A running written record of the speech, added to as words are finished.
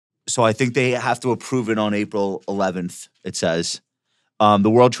So I think they have to approve it on April 11th, it says. The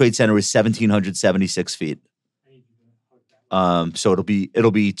World Trade Center is 1,776 feet. So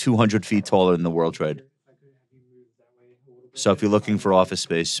it'll be 200 feet taller than the World Trade. So if you're looking for office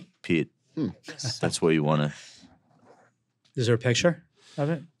space, Pete, that's where you want to. Is there a picture of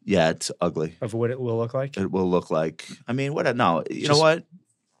it? Yeah, it's ugly. Of what it will look like? It will look like. I mean, what? No, you know what?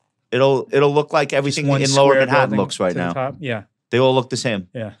 It'll look like everything in Lower Manhattan looks right now. Top? Yeah, they all look the same.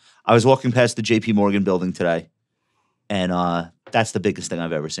 Yeah. I was walking past the J.P. Morgan building today, and that's the biggest thing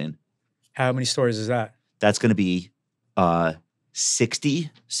I've ever seen. How many stories is that? That's going to be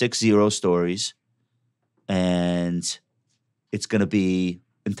 60 stories, and it's going to be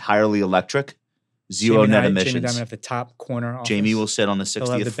entirely electric. Zero net emissions. Jamie Dimon at the top corner office. Jamie will sit on the 60th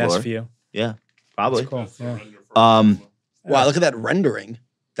floor. He'll have the best view. Yeah, probably. That's cool. Yeah. Wow, look at that rendering.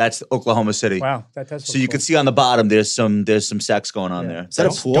 That's Oklahoma City. Wow, that does. So you can see on the bottom, there's some sex going on there. Is that a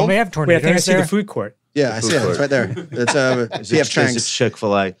pool? Don't they have Wait, tornadoes I think I see there? the food court. Yeah, I see it. It's right there. It's P.F. Chang's. It's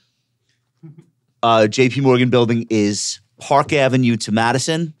Chick-fil-A. J.P. Morgan building is Park Avenue to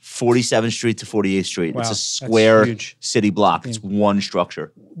Madison, 47th Street to 48th Street. Wow, it's a that's square huge. city block. It's one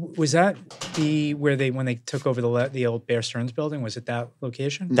structure. Was that when they took over the old Bear Stearns building? Was it that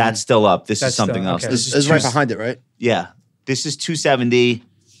location? That's still up. This That's is something still- else. okay. This It's is right behind it, right? Yeah. This is 270.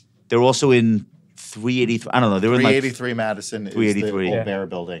 They're also in 383. I don't know. They were in like 383 Madison is 383. the Yeah. old Bear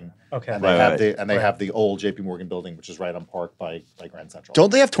building. Okay. And they have the old J.P. Morgan building, which is right on Park by Grand Central.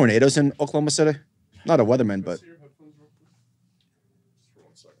 Don't they have tornadoes in Oklahoma City? Not a weatherman, but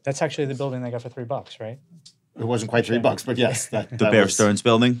That's actually the building they got for $3, right? It wasn't quite $3, but yes. the Bear Stearns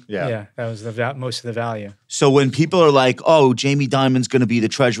building. Yeah. That was most of the value. So when people are like, oh, Jamie Dimon's going to be the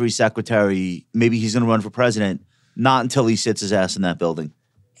Treasury Secretary, maybe he's going to run for president, not until he sits his ass in that building.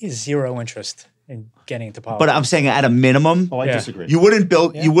 He has zero interest in getting into politics. But I'm saying at a minimum, Oh, I disagree. you wouldn't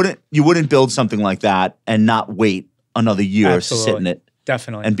build something like that and not wait another year Absolutely. to sit in it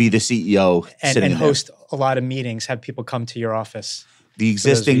Definitely. and be the CEO sitting and in host a lot of meetings, have people come to your office. The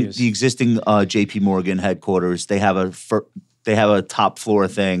existing J.P. Morgan headquarters, they have a top floor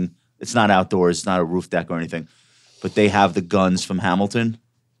thing. It's not outdoors, it's not a roof deck or anything, but they have the guns from Hamilton,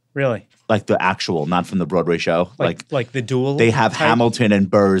 Really? like the actual, not from the Broadway show. Like the duel? They have type? Hamilton and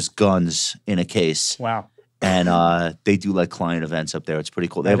Burr's guns in a case, Wow. and they do like client events up there. It's pretty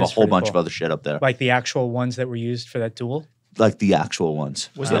cool. They That have a is whole pretty bunch cool. of other shit up there, Like the actual ones that were used for that duel? like the actual ones.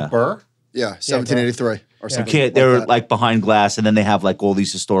 Was it Burr? yeah, 1783 or something. Can't, they're that. like behind glass, and then they have like all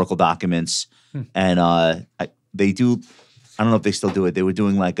these historical documents, and they do. I don't know if they still do it. They were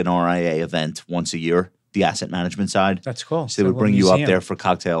doing like an RIA event once a year, the asset management side. That's cool. So they would bring you up there for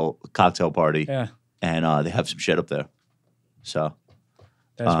cocktail party, Yeah. and they have some shit up there. So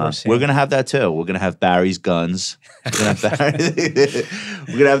That's worth seeing. we're gonna have that too. We're gonna have Barry's guns. We're gonna have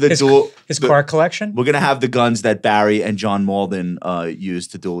we're gonna have the duel. His car collection? We're gonna have the guns that Barry and John Malden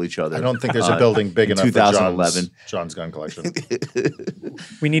used to duel each other. I don't think there's a building big in enough 2011. for John's gun collection.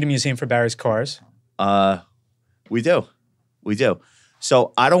 We need a museum for Barry's cars. We do.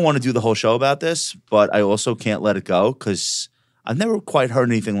 So I don't want to do the whole show about this, but I also can't let it go because I've never quite heard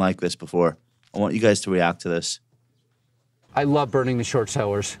anything like this before. I want you guys to react to this. I love burning the short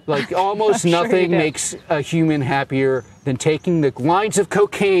sellers. Like almost nothing makes a human happier than taking the lines of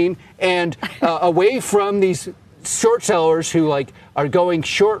cocaine and away from these short sellers who like are going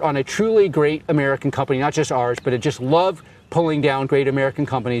short on a truly great American company, not just ours, but just love pulling down great American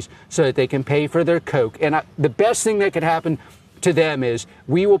companies so that they can pay for their coke. And the best thing that could happen to them is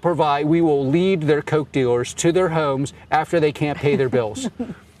we will lead their coke dealers to their homes after they can't pay their bills.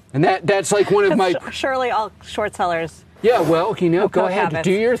 And that's like one of my... Surely all short sellers. Yeah, well, go ahead, habits.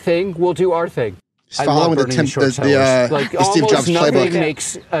 do your thing. We'll do our thing. He's following the Steve Jobs playbook.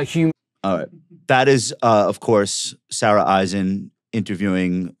 Makes a human. All right. That is, of course, Sarah Eisen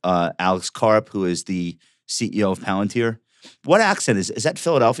interviewing Alex Karp, who is the CEO of Palantir. What accent is that?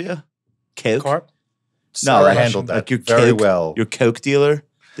 Philadelphia? Coke? Karp? No, Sarah handled that your very Coke, well. Your Coke dealer?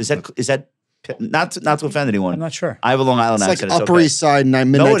 Is that not to offend anyone? I'm not sure. I have a Long Island It's like accent. Upper okay. East Side, mid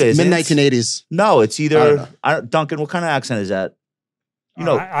No, it isn't. 1980s. No, it's I either don't Duncan. What kind of accent is that? You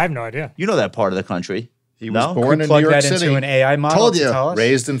know, I have no idea. you know that part of the country. He was No? born in New Plug York that City, into an AI model Told to you. tell us?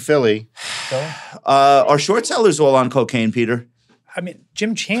 raised in Philly. Are short sellers all on cocaine, Peter? I mean,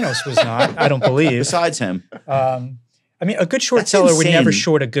 Jim Chanos was not, I don't believe. Besides him, I mean, a good short That's seller would never insane.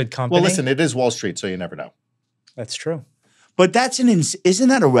 short a good company. Well, listen, it is Wall Street, so you never know. That's true. but isn't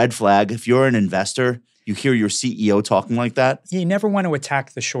that a red flag? If you're an investor, you hear your CEO talking like that. You never want to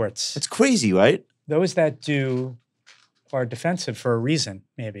attack the shorts. It's crazy, right? Those that do are defensive for a reason,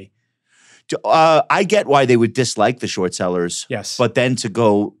 maybe. I get why they would dislike the short sellers. Yes. But then to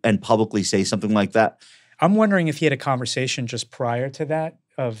go and publicly say something like that. I'm wondering if he had a conversation just prior to that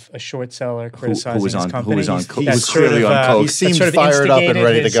of a short seller criticizing his company. Who was on? He's- Who was clearly on coke. He seemed sort of fired up and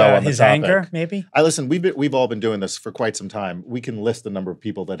ready to instigated go on the his topic. anger, maybe. Listen, we've all been doing this for quite some time. We can list the number of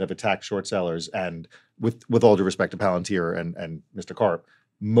people that have attacked short sellers, and with all due respect to Palantir and Mr. Karp,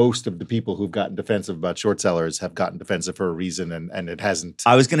 most of the people who've gotten defensive about short sellers have gotten defensive for a reason, and it hasn't.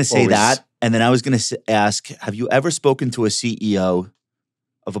 I was going to say always- that, and then I was going to ask: have you ever spoken to a CEO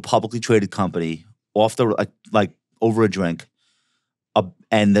of a publicly traded company off the like over a drink,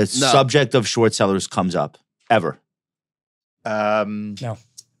 and the subject of short sellers comes up ever? No.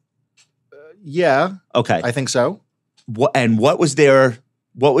 Yeah. Okay. I think so. What was their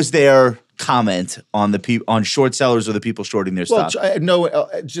comment on on short sellers or the people shorting their Well, stock?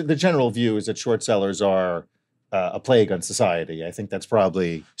 the general view is that short sellers are a plague on society. I think that's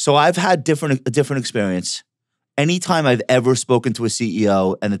probably. So I've had a different experience. Anytime I've ever spoken to a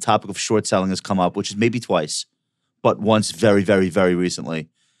CEO and the topic of short selling has come up, which is maybe twice, but once very, very, very recently,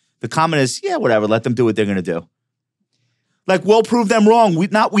 the comment is, yeah, whatever, let them do what they're going to do. Like, we'll prove them wrong.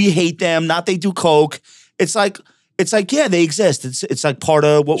 We hate them, not they do coke. It's like, yeah, they exist. It's like part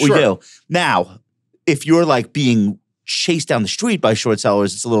of what we do. Now, if you're like being chased down the street by short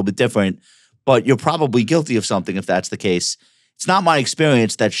sellers, it's a little bit different, but you're probably guilty of something if that's the case. It's not my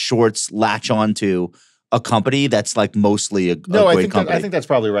experience that shorts latch onto a company that's like mostly a great company. I think that's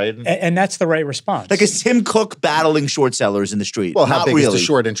probably right. And that's the right response. Like, is Tim Cook battling short sellers in the street? Well, how not big really. is the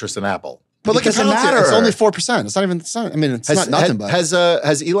short interest in Apple? But look at doesn't Palantir. matter. It's only 4%. It's not even. I mean, it's not nothing. But Has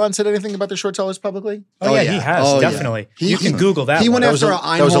Elon said anything about the short sellers publicly? Oh, yeah, he has, Oh, yeah. definitely. He- You can Google that he one. went after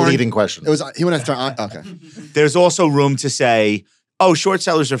That was a Einhorn. leading question. He went after. Okay. There's also room to say, oh, short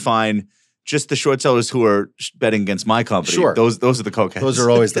sellers are fine. Just the short sellers who are betting against my company. Sure. Those are the cokeheads. Those are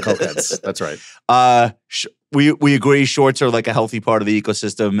always the cokeheads. That's right. We agree shorts are like a healthy part of the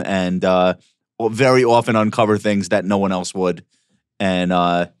ecosystem and very often uncover things that no one else would. And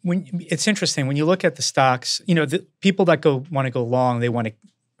It's interesting when you look at the stocks. You know, the people that want to go long, they want to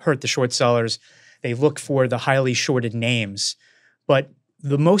hurt the short sellers. They look for the highly shorted names, but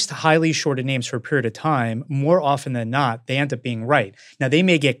the most highly shorted names for a period of time, more often than not, they end up being right. Now, they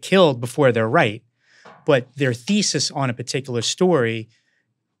may get killed before they're right, but their thesis on a particular story,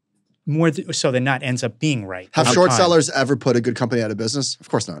 more so than not, ends up being right. Have over short time. sellers ever put a good company out of business? Of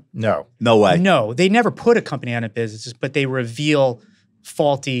course not. No. no way. No, they never put a company out of business, but they reveal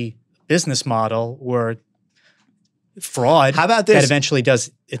faulty business model or fraud How about this? that eventually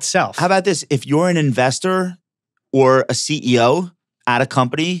does itself. How about this? If you're an investor or a CEO at a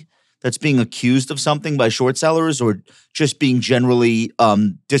company that's being accused of something by short sellers or just being generally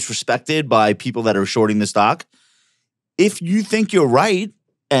disrespected by people that are shorting the stock, if you think you're right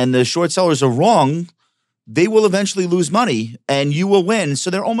and the short sellers are wrong, they will eventually lose money and you will win. So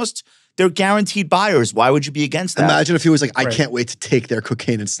they're guaranteed buyers. Why would you be against that? Imagine if he was like, I Right. can't wait to take their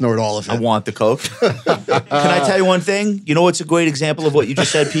cocaine and snort all of it. I want the coke. Can I tell you one thing? You know what's a great example of what you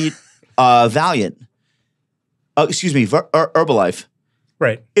just said, Pete? Valiant. Herbalife.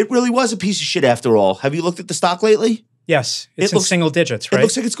 Right. It really was a piece of shit after all. Have you looked at the stock lately? Yes. It's It in looks- single digits, It right?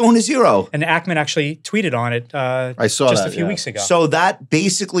 looks like it's going to zero. And Ackman actually tweeted on it I saw just that, a few yeah. weeks ago. So that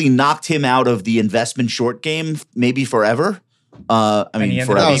basically knocked him out of the investment short game, maybe forever. I he mean, ended up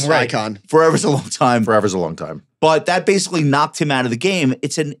That forever. was being right. icon. Forever's a long time. Forever's a long time. But that basically knocked him out of the game.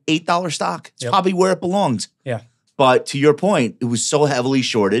 It's an $8 stock. It's Yep. probably where it belonged. Yeah. But to your point, it was so heavily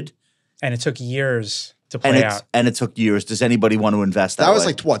shorted, And it took years to and play out. it took years. Does anybody want to invest that That was way?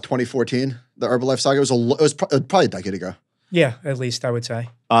 like what, 2014? The Herbalife saga. It was probably a decade ago. Yeah, at least I would say.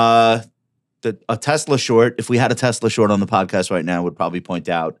 A Tesla short, if we had a Tesla short on the podcast right now, would probably point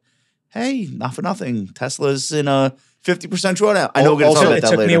out, hey, not for nothing. Tesla's in a 50% drawdown. I know we're going to Also, talk about It that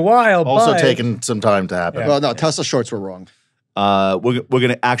took me later. a while, Also but taking some time to happen. Yeah. Well, no, Tesla shorts were wrong We're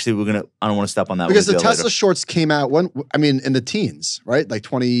gonna I don't want to step on that because one. the We'll do it Tesla later. shorts came out in the teens, right? Like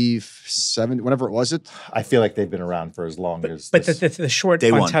 27, whenever it was. I feel like they've been around for as long as. But this. the short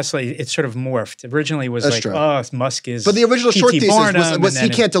Day on one. Tesla, it sort of morphed. Originally it was That's like, true. oh, Musk is But the original short P.T. thesis Barnum, was and he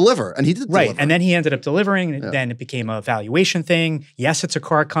then can't deliver, and he did Right. deliver. And then he ended up delivering, and then it became a valuation thing. Yes, it's a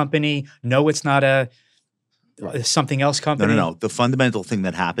car company. No, it's not a something else company. No. The fundamental thing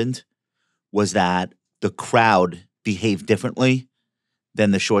that happened was that the crowd behaved differently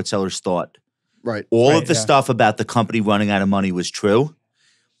than the short sellers thought. Right. All Right, of the yeah. stuff about the company running out of money was true.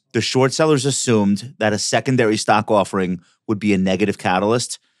 The short sellers assumed that a secondary stock offering would be a negative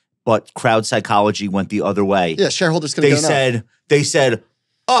catalyst, but crowd psychology went the other way. Yeah, shareholders going to They said,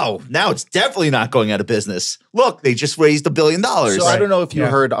 oh, now it's definitely not going out of business. Look, they just raised $1 billion. So I don't know if you Yeah.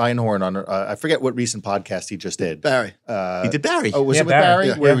 heard Einhorn on, I forget what recent podcast he just did. Barry. He did Barry. Oh, was Yeah, it with Barry. Barry?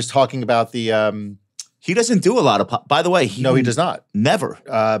 Yeah. Where he was talking about the, He doesn't do a lot of. By the way, no, he does not. Never.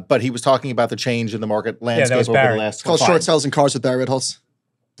 But he was talking about the change in the market landscape was over the Barry. last. It's called fine. Short Sales and Cars with Barry Ritholtz.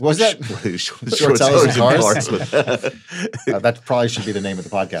 Was that? Short sellers and sellers cars? cars. That probably should be the name of the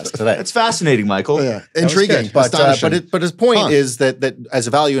podcast today. That's fascinating, Michael. Oh, yeah. That was Intriguing. good. But astonishing. but his point Huh. is that as a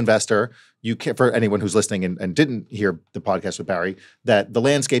value investor, you can, for anyone who's listening and didn't hear the podcast with Barry, that the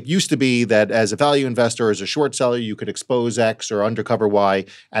landscape used to be that as a value investor, as a short seller, you could expose X or undercover Y,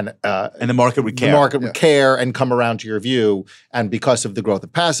 and the market would care. The market would care and come around to your view. And because of the growth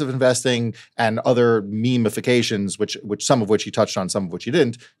of passive investing and other memifications, which some of which he touched on, some of which he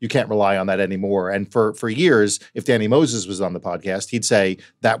didn't, you can't rely on that anymore. And for years, if Danny Moses was on the podcast, he'd say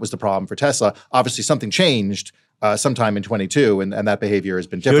that was the problem for Tesla. Obviously, something changed sometime in 22, and that behavior has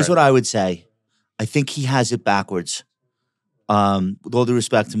been different. Here's what I would say. I think he has it backwards. With all due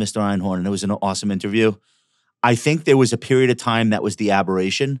respect to Mr. Einhorn, and it was an awesome interview. I think there was a period of time that was the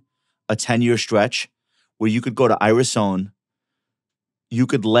aberration, a 10-year stretch, where you could go to Iris Own, you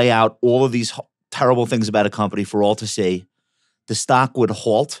could lay out all of these terrible things about a company for all to see. The stock would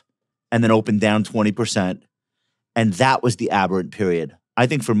halt and then open down 20%. And that was the aberrant period. I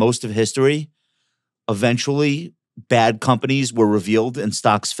think for most of history, eventually bad companies were revealed and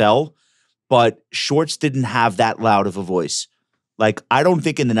stocks fell, but shorts didn't have that loud of a voice. Like, I don't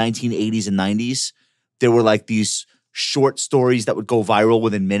think in the 1980s and 90s, there were like these short stories that would go viral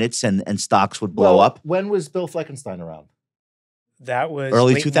within minutes and stocks would blow up. When was Bill Fleckenstein around? That was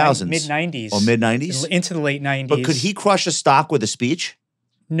Early late 2000s. mid-90s. Or mid-90s? Into the late 90s. But could he crush a stock with a speech?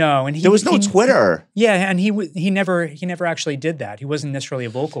 No, and There was no Twitter. Yeah, and he never actually did that. He wasn't necessarily a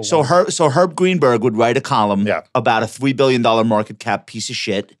vocal So one. Herb Greenberg would write a column Yeah. about a $3 billion market cap piece of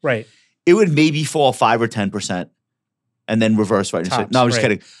shit. Right. It would maybe fall 5 or 10% and then reverse right. Tops, No, I'm just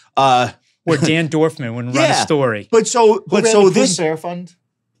right. kidding. Or Dan Dorfman would run a story. But so Who ran the Food and Fair Fund?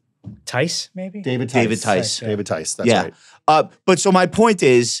 Tice, maybe? David Tice. David Tice. Yeah. David Tice. That's yeah. right. But so my point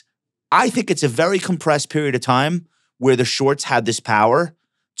is, I think it's a very compressed period of time where the shorts had this power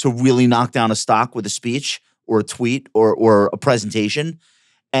to really knock down a stock with a speech or a tweet or a presentation.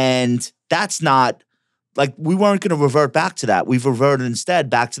 And that's not like, we weren't going to revert back to that. We've reverted instead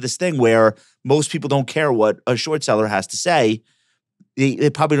back to this thing where most people don't care what a short seller has to say. They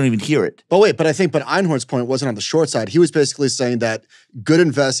probably don't even hear it. But Einhorn's point wasn't on the short side. He was basically saying that good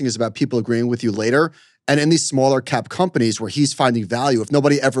investing is about people agreeing with you later. And in these smaller cap companies where he's finding value, if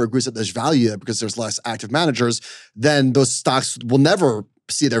nobody ever agrees that there's value there because there's less active managers, then those stocks will never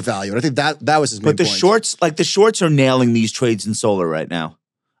see their value. And I think that was his main But the point. shorts are nailing these trades in solar right now.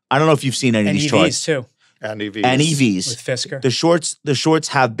 I don't know if you've seen any And of these EVs charts. too, And EVs. And EVs. with Fisker. The shorts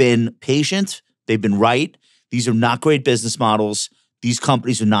have been patient. They've been right. These are not great business models. These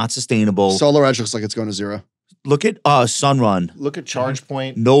companies are not sustainable. Solar Edge looks like it's going to zero. Look at Sunrun, Look at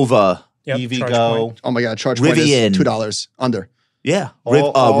ChargePoint, Nova. Yep, EV ChargePoint. Go. Oh my God, ChargePoint is Rivian. $2 under. Yeah,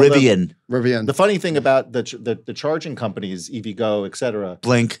 All the- Rivian, Rivian. The funny thing about the charging companies, EVgo, et cetera,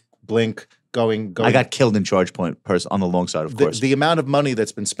 Blink. going. I got killed in ChargePoint on the long side, of course. The amount of money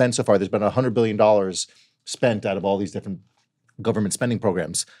that's been spent so far, there's been $100 billion spent out of all these different government spending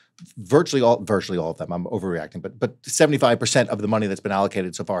programs. Virtually all of them. I'm overreacting, but 75% of the money that's been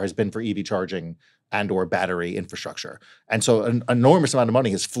allocated so far has been for EV charging and or battery infrastructure. And so an enormous amount of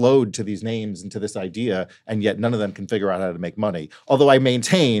money has flowed to these names and to this idea, and yet none of them can figure out how to make money. Although I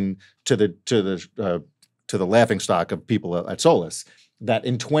maintain to the laughing stock of people at Solus that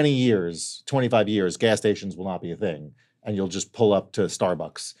in 20 years, 25 years, gas stations will not be a thing. And you'll just pull up to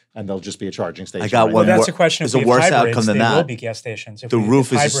Starbucks, and there'll just be a charging station. I got right one there. That's a question. If There's we a have worse hybrids, outcome than they that. will be gas stations. If The we- roof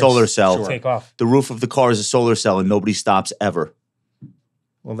if is a hybrids solar cell. Take off. The roof of the car is a solar cell, and nobody stops ever.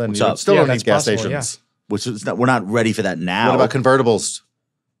 Well, then What's you up? still Yeah, don't that's need gas possible, yeah. stations. Which is we're not ready for that now. What about convertibles?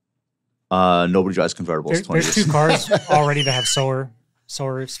 Nobody drives convertibles. 20 There's years. 2 cars already that have solar.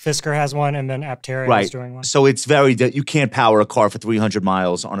 Fisker has one, and then Aptera is Right. doing one. So it's you can't power a car for 300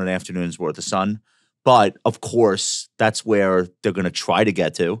 miles on an afternoon's worth of sun. But of course, that's where they're going to try to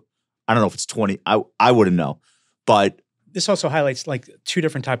get to. I don't know if it's 20. I wouldn't know. But This also highlights like 2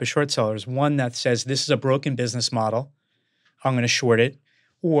 different type of short sellers. One that says this is a broken business model, I'm going to short it,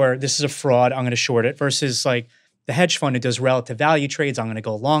 or this is a fraud, I'm going to short it. Versus like the hedge fund who does relative value trades, I'm going to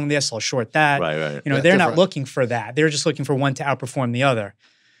go long this, I'll short that. right. You know, Yeah, they're not different. looking for that. They're just looking for one to outperform the other.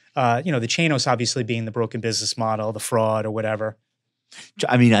 You know, the Chanos obviously being the broken business model, the fraud or whatever.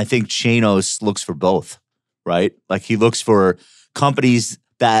 I mean, I think Chanos looks for both, right? Like he looks for companies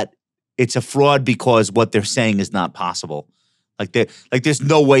that it's a fraud because what they're saying is not possible. There's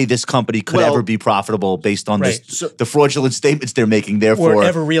no way this company could ever be profitable based on Right. the fraudulent statements they're making. Therefore, or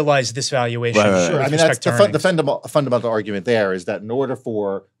ever realize this valuation. Right. Sure. with I mean, respect that's to the earnings. fundamental argument there is that in order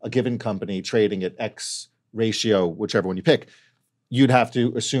for a given company trading at X ratio, whichever one you pick, you'd have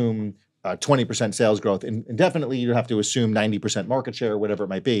to assume 20% sales growth. Indefinitely, you'd have to assume 90% market share, whatever it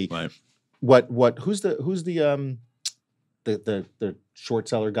might be. Right. Who's the short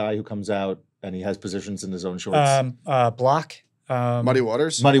seller guy who comes out and he has positions in his own shorts? Block. Muddy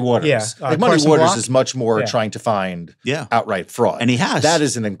Waters? Muddy Waters. Yeah, Muddy Carson Waters Block? is much more Yeah. trying to find Yeah. outright fraud. And he has. That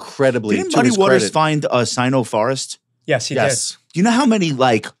is an incredibly didn't to Muddy his Waters credit- find Sino Forest? Yes, he Yes. Do you know how many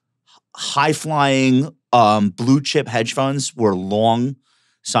high flying blue chip hedge funds were long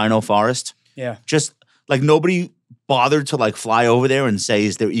Sino Forest? did. Yeah. Just nobody bothered to fly over there and say,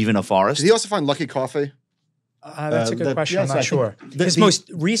 is there even a forest? Did he also find Lucky Coffee? That's a good that- question. yes, I'm I not think sure. the- His the- most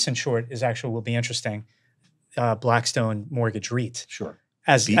recent short will be interesting. Blackstone Mortgage REIT. Sure.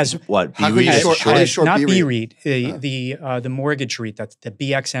 What? How can B-REIT you is short- how do you short not B-REIT? B-REIT, the mortgage REIT, that's the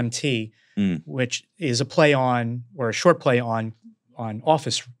BXMT, which is a play on or a short play on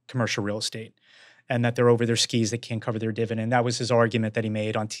office commercial real estate, and that they're over their skis, they can't cover their dividend. That was his argument that he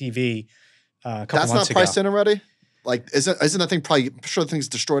made on TV a couple That's months not ago. priced in already? Isn't that thing probably, I'm sure the thing's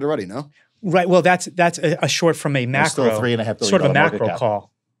destroyed already, no? Right. Well, that's a short from a There's still macro, a $3.5 billion sort of a market macro cap.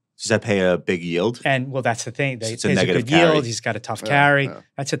 call. Does that pay a big yield? And that's the thing. It's He a has a negative good carry. yield. He's got a tough carry. yeah.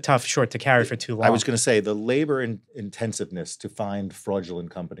 That's a tough short to carry for too long. I was going to say the labor intensiveness to find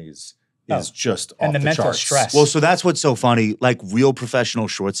fraudulent companies is just and off the mental charts. stress. Well, so that's what's so funny. Real professional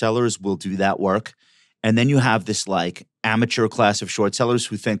short sellers will do that work. And then you have this amateur class of short sellers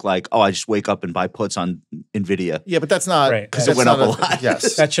who think I just wake up and buy puts on NVIDIA. Yeah, but that's not Right. 'Cause it that's went not up a lot.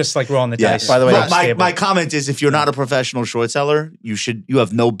 Yes, That's just like rolling the Yes. dice. By the way, But my Stable. comment is if you're not a professional short seller, you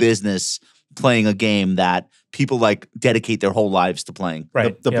have no business playing a game that people dedicate their whole lives to playing.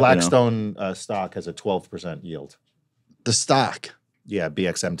 Right. the Yep. Blackstone stock has a 12% yield. The stock. Yeah,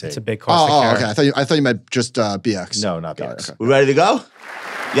 BXMT. It's a big cost to carry. Okay. I thought you meant just BX. No, not Got it, BX. okay. We ready to go?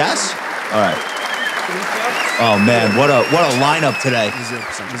 Yes? All right. Oh man, what a lineup today.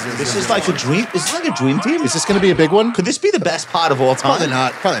 This is like a dream. This is like a dream team. Is this going to be a big one? Could this be the best pod of all time? Probably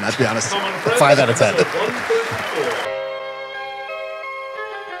not. Probably not, to be honest. 5 out of 10.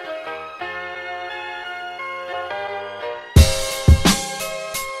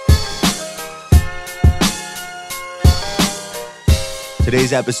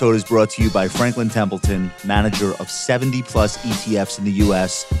 Today's episode is brought to you by Franklin Templeton, manager of 70 plus ETFs in the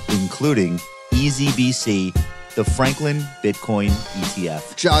US, including EasyBC, the Franklin Bitcoin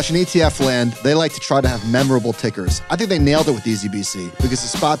ETF. Josh, in ETF land, they like to try to have memorable tickers. I think they nailed it with EasyBC because the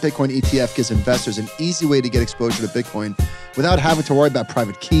spot Bitcoin ETF gives investors an easy way to get exposure to Bitcoin without having to worry about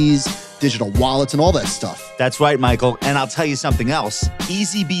private keys, digital wallets, and all that stuff. That's right, Michael. And I'll tell you something else.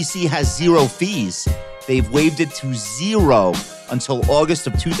 EasyBC has 0 fees. They've waived it to 0 until August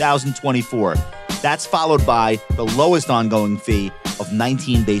of 2024. That's followed by the lowest ongoing fee of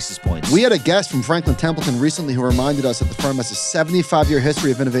 19 basis points. We had a guest from Franklin Templeton recently who reminded us that the firm has a 75-year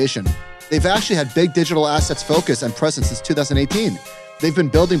history of innovation. They've actually had big digital assets focus and presence since 2018. They've been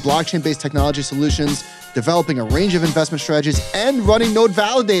building blockchain-based technology solutions, developing a range of investment strategies, and running node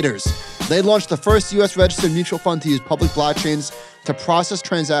validators. They launched the first U.S.-registered mutual fund to use public blockchains to process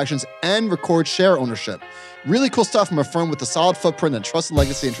transactions and record share ownership. Really cool stuff from a firm with a solid footprint and trusted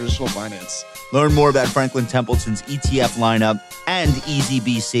legacy in traditional finance. Learn more about Franklin Templeton's ETF lineup and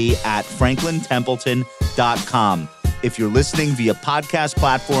EasyBC at franklintempleton.com. If you're listening via podcast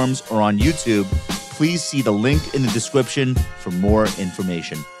platforms or on YouTube, please see the link in the description for more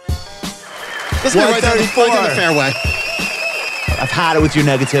information. Let's go right down the 134. fairway. I've had it with your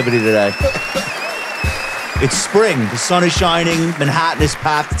negativity today. It's spring. The sun is shining. Manhattan is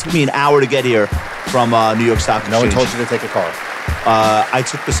packed. It took me an hour to get here from New York Stock Exchange. No one told you to take a car. I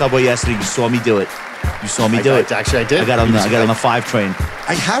took the subway yesterday. You saw me do it. You saw me do it. Actually, I did. I got on the 5 train.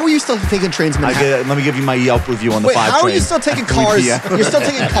 How are you still taking trains in Manhattan? Let me give you my Yelp review on the Wait, 5 train. how are you still taking cars? You're still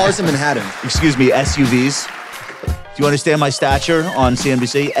taking cars in Manhattan. Excuse me, SUVs. Do you understand my stature on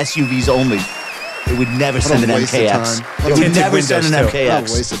CNBC? SUVs only. It would never send an waste of MKX. time. It would Tinted never send an windows, too. What a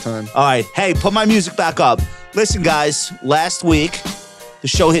MKX. waste of time. All right. Hey, put my music back up. Listen, guys, last week, the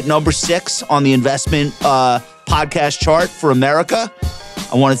show hit number 6 on the investment podcast chart for America.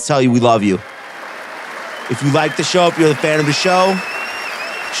 I wanted to tell you we love you. If you like the show, if you're a fan of the show,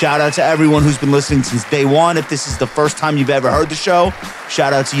 shout out to everyone who's been listening since day one. If this is the first time you've ever heard the show,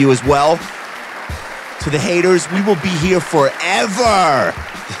 shout out to you as well. To the haters, we will be here forever.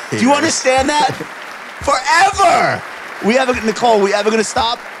 Do you understand that? Forever. Nicole, we ever going to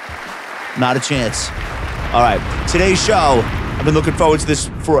stop? Not a chance. All right. Today's show, I've been looking forward to this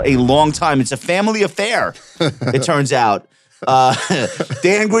for a long time. It's a family affair, it turns out.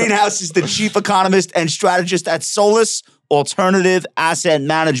 Dan Greenhouse is the chief economist and strategist at Solus Alternative Asset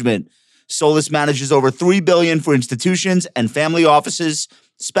Management. Solus manages over $3 billion for institutions and family offices,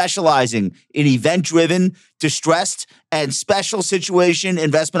 specializing in event-driven, distressed, and special situation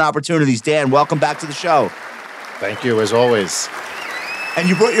investment opportunities. Dan, welcome back to the show. Thank you, as always. And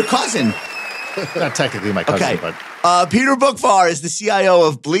you brought your cousin. Not technically my cousin, Okay. but Peter Bookvar is the CIO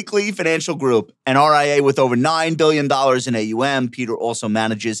of Bleakley Financial Group, an RIA with over $9 billion in AUM. Peter also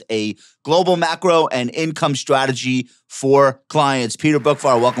manages a global macro and income strategy for clients. Peter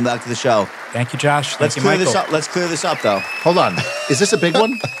Bookvar, welcome back to the show. Thank you, Josh. Let's Thank you, clear Michael. this up. Let's clear this up, though. hold on. Is this a big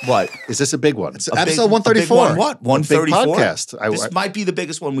one? What? Is this a big one? It's A episode big- 134. a big one. What? 134? podcast. This might be the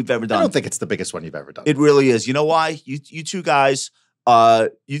biggest one we've ever I done. don't think it's the biggest one you've ever done. It really is. You know why? You two guys are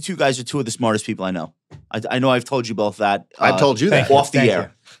two of the smartest people I know. I know I've told you both that. I've told you thank that. you. off the Thank air.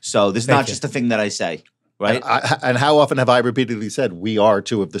 you. So this is Thank not you. just a thing that I say, right? And how often have I repeatedly said we are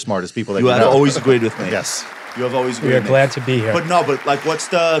two of the smartest people that You you have know? always agreed with me. Yes. You have always agreed We are with me. glad to be here. But like, what's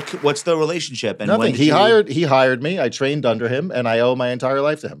the relationship? And when Nothing. did He hired me. I trained under him, and I owe my entire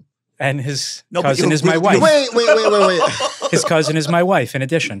life to him. and his No, but cousin you- is my you- wife. Wait. His cousin is my wife, in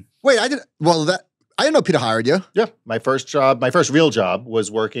addition. Wait, I didn't know Peter hired you. Yeah. My first real job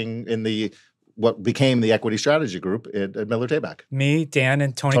was working in what became the equity strategy group at Miller Tabak. Me, Dan,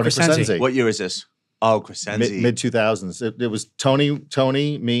 and Tony Tony Crescenzi. Crescenzi. What year is this? Oh, Crescenzi. Mid 2000s. It was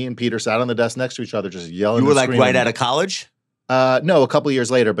Tony, me, and Peter sat on the desk next to each other, just yelling. You were and like screaming. right out of college. No, a couple of years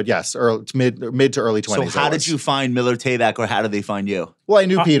later, but yes, mid to early 20s. So how did you find Miller Tabak, or how did they find you? Well, I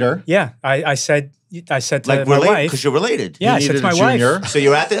knew Peter. Yeah, I said to Like my related wife. because you're related. Yeah, I He said to needed my a junior. wife. So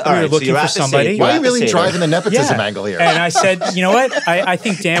you're at the. All We were right. So looking you're for at the somebody. Seder. Why You're are you at the really Seder. driving the nepotism Yeah. angle here? And I said, you know what? I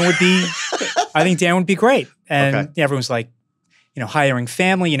think Dan would be great. And Okay. everyone's like, hiring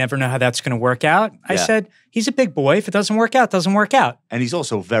family, you never know how that's going to work out. I Yeah. said, he's a big boy. If it doesn't work out, it doesn't work out. And he's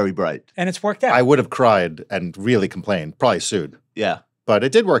also very bright. And it's worked out. I would have cried and really complained, probably sued. Yeah. But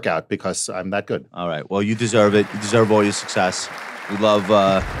it did work out because I'm that good. All right. Well, you deserve it. You deserve all your success. We love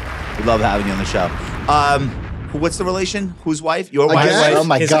having you on the show. What's the relation? Whose wife? Your wife? Again? Oh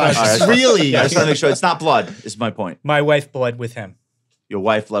my His gosh, wife. really? I just want to make sure it's not blood. Is my point. my wife bled with him. Your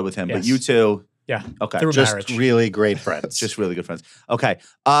wife led with him, but Yes. you two, Yeah. okay, Through Just marriage. really great friends. just really good friends. Okay.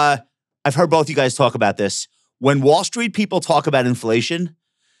 I've heard both you guys talk about this. When Wall Street people talk about inflation,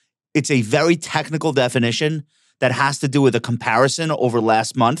 it's a very technical definition that has to do with a comparison over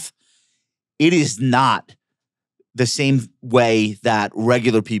last month. It is not the same way that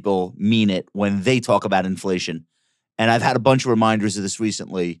regular people mean it when they talk about inflation. And I've had a bunch of reminders of this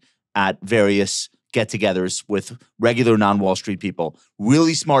recently at various get-togethers with regular non-Wall Street people,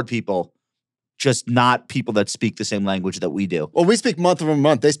 really smart people, just not people that speak the same language that we do. Well, we speak month over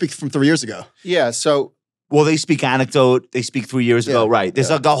month. They speak from 3 years ago. Yeah, so Well, they speak anecdote. They speak 3 years ago. Yeah, Right. There's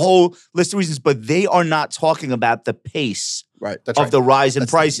yeah. like a whole list of reasons, but they are not talking about the pace Right. that's of right. the rise in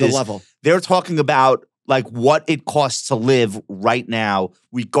That's prices. the level. They're talking about like what it costs to live right now,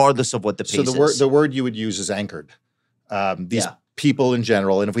 regardless of what the pace So is. the word you would use is anchored. These Yeah. people in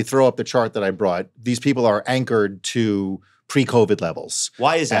general, and if we throw up the chart that I brought, these people are anchored to pre-COVID levels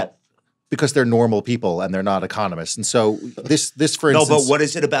Why is that? because they're normal people and they're not economists. And so this for No, instance, but what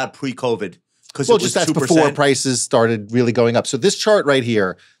is it about pre-COVID? Because well, it was just that's 2%. before prices started really going up. So this chart right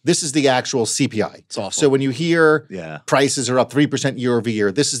here, this is the actual CPI. It's awful. So when you hear Yeah. prices are up 3% year over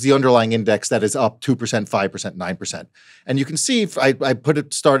year, this is the underlying index that is up 2%, 5%, 9%. And you can see, I put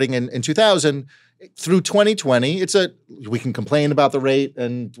it starting in 2000 through 2020, we can complain about the rate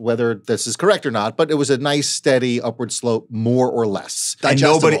and whether this is correct or not, but it was a nice, steady upward slope, more or less. And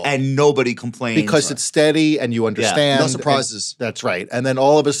Digestible. nobody complains. Because it's steady and you understand. No and- surprises. that's right. And then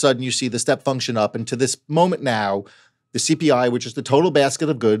all of a sudden you see the step function up. And to this moment now, the CPI, which is the total basket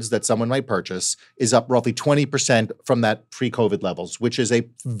of goods that someone might purchase, is up roughly 20% from that pre-COVID levels, which is a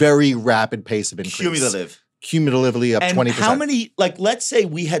very rapid pace of increase. Cumulatively up And 20%. how many, like, let's say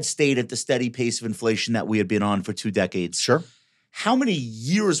we had stayed at the steady pace of inflation that we had been on for 2 decades. Sure. How many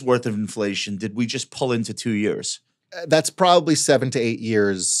years worth of inflation did we just pull into 2 years? That's probably 7 to 8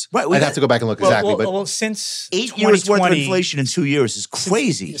 years. Right, we I'd had- have to go back and look exactly. but Well, since 8 years worth of 2020 inflation in 2 years is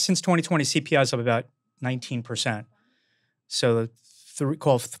crazy. Since 2020, CPI is up about 19%. So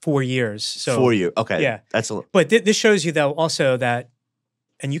call it 4 years. So 4 years. Okay. Yeah. That's a But this shows you, though, also that,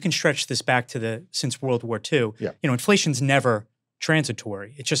 and you can stretch this back to since World War II. Yeah. Inflation's never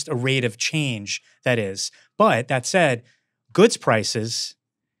transitory. It's just a rate of change that is. But that said, goods prices,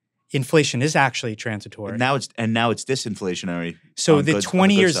 inflation is actually transitory. now it's disinflationary. So on the goods- on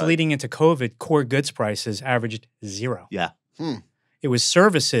 20 goods years side. leading into COVID, core goods prices averaged 0. Yeah. It was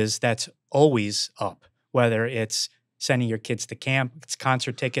services that's always up, whether it's sending your kids to camp, it's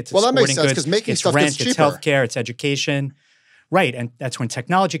concert tickets, it's Well, that makes sporting sense, goods, 'cause making it's stuff rent, gets it's cheaper. healthcare, it's education. Right. And that's when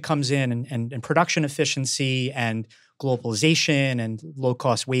technology comes in and production efficiency and globalization and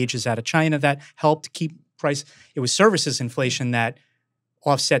low-cost wages out of China that helped keep price. It was services inflation that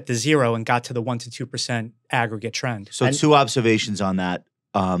offset the zero and got to the 1% to 2% aggregate trend. So two observations on that.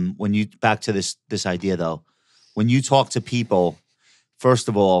 When you back to this idea though, when you talk to people, first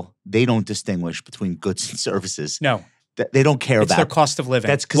of all, they don't distinguish between goods and services. No. They don't care It's about their cost of living.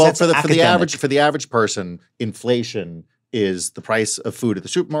 That's because Well, that's for the average person, inflation is the price of food at the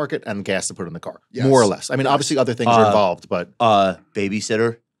supermarket and gas to put in the car, Yes. more or less. I mean, obviously other things are involved, but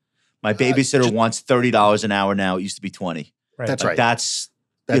babysitter. My babysitter wants $30 an hour now. It used to be 20. Right. that's Like, right. That's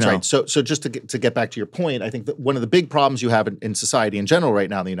Right. So just to get back to your point, I think that one of the big problems you have in society in general right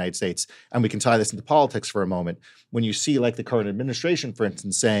now in the United States, and we can tie this into politics for a moment, when you see like the current administration, for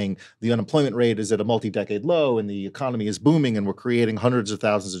instance, saying the unemployment rate is at a multi-decade low and the economy is booming and we're creating hundreds of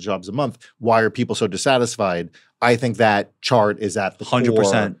thousands of jobs a month, why are people so dissatisfied? I think that chart is at the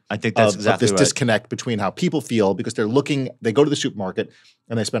 100%. I think that's of exactly this right. disconnect between how people feel because they go to the supermarket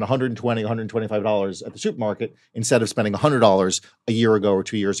and they spend $120, $125 at the supermarket instead of spending $100 a year ago or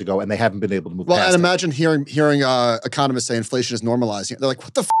 2 years ago, and they haven't been able to move Well, past and it. imagine hearing economists say inflation is normalizing. They're like,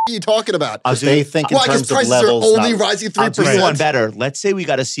 what the are you talking about? They think in Well, I guess terms of prices levels, are only not- rising I'll do 3%. one better. Let's say we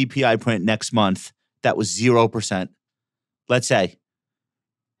got a CPI print next month that was 0%. Let's say.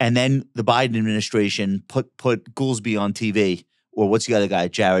 And then the Biden administration put Goolsby on TV. Or what's the other guy?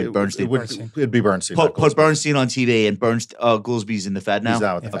 Jared Bernstein. It'd be Bernstein. Put Bernstein on TV, and Goolsby's in the Fed now. He's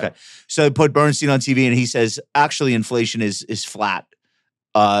out with the Fed. Okay, so they put Bernstein on TV, and he says, actually, inflation is flat.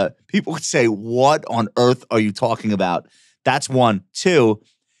 People would say, what on earth are you talking about? That's one. Two,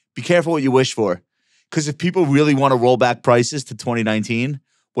 be careful what you wish for. Because if people really want to roll back prices to 2019,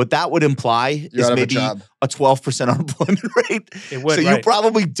 what that would imply You're is out of a maybe job. a 12% unemployment rate. It would, so you right.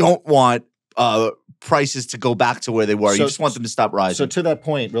 probably don't want prices to go back to where they were. So- You just want them to stop rising. So to that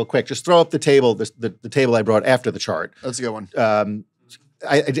point, real quick, just throw up the table, the table I brought after the chart. That's a good one.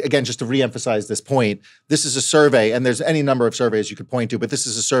 Again, just to reemphasize this point, this is a survey, and there's any number of surveys you could point to, but this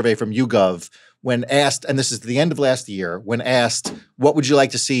is a survey from YouGov when asked, and this is the end of last year, when asked, what would you like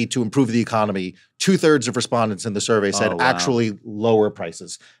to see to improve the economy? 2/3 of respondents in the survey said Oh, wow. actually lower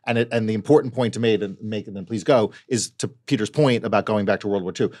prices. And the important point to make, and then please go, is to Peter's point about going back to World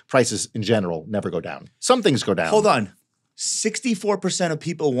War II. Prices in general never go down. Some things go down. Hold on. 64% of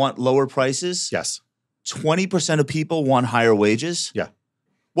people want lower prices. Yes. 20% of people want higher wages. Yeah.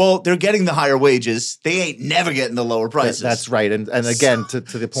 Well, they're getting the higher wages. They ain't never getting the lower prices. That's right. And again, to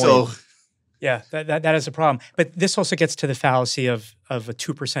the point. So Yeah, that is a problem. But this also gets to the fallacy of a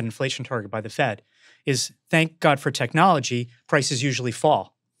 2% inflation target by the Fed is thank God for technology, prices usually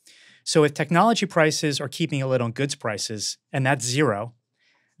fall. So if technology prices are keeping a lid on goods prices, and that's zero,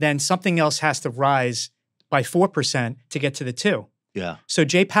 then something else has to rise by 4% to get to the 2. yeah. So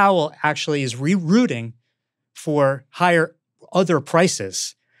Jay Powell actually is rerouting for higher other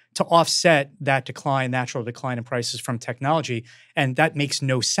prices to offset that natural decline in prices from technology, and that makes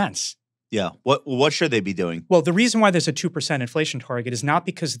no sense. Yeah. What should they be doing? Well, the reason why there's a 2% inflation target is not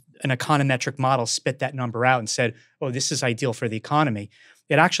because an econometric model spit that number out and said, oh, this is ideal for the economy.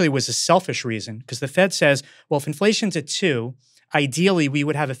 It actually was a selfish reason because the Fed says, well, if inflation's at 2, ideally we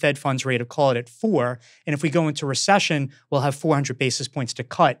would have a Fed funds rate of call it at 4. And if we go into recession, we'll have 400 basis points to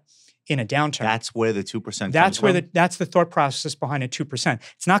cut in a downturn. That's where the 2% That's comes where from? that's the thought process behind a 2%.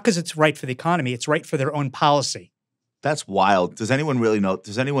 It's not because it's right for the economy, it's right for their own policy. That's wild. Does anyone really know?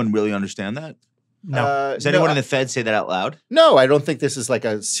 Does anyone really understand that? No. Does anyone in the Fed say that out loud? No, I don't think this is like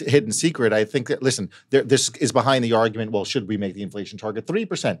a hidden secret. I think that, listen, this is behind the argument, well, should we make the inflation target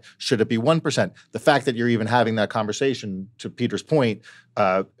 3%? Should it be 1%? The fact that you're even having that conversation, to Peter's point,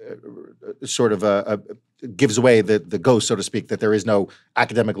 sort of gives away the ghost, so to speak, that there is no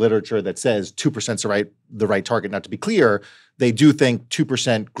academic literature that says 2% is the right target. Now, to be clear, they do think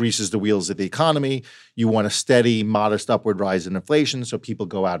 2% greases the wheels of the economy. You want a steady, modest upward rise in inflation so people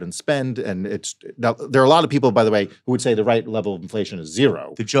go out and spend. And now there are a lot of people, by the way, who would say the right level of inflation is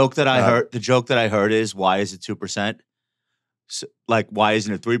 0. The joke that I heard is, why is it 2%? So, like, why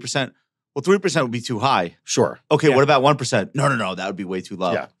isn't it 3%? Well, 3% would be too high. Sure. Okay, Yeah. what about 1%? No, that would be way too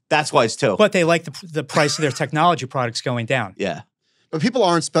low. Yeah. That's why it's 2. But they like the price of their technology products going down. yeah. But people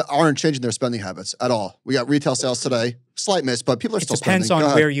aren't changing their spending habits at all. We got retail sales today, slight miss, but people are It still depends spending. Go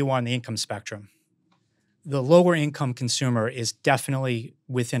on ahead. where you are on the income spectrum. The lower income consumer is definitely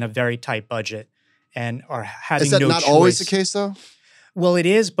within a very tight budget and are having Is that no not choice. always the case, though? Well, it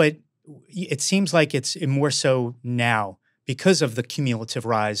is, but it seems like it's more so now because of the cumulative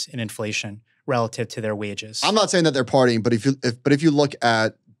rise in inflation relative to their wages. I'm not saying that they're partying, but if you look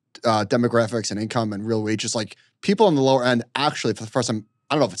at demographics and income and real wages, like people on the lower end actually for the first time,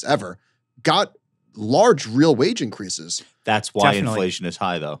 I don't know if it's ever, got large real wage increases. That's why Definitely. inflation is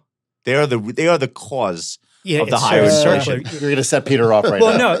high, though. They are the cause of the it's higher circular. inflation. You're going to set Peter off right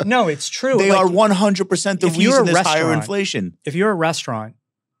Well, now. no, it's true. They Like, are 100% the if you're a reason there's higher restaurant- inflation. if you're a restaurant,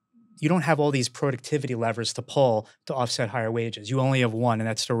 you don't have all these productivity levers to pull to offset higher wages. You only have one, and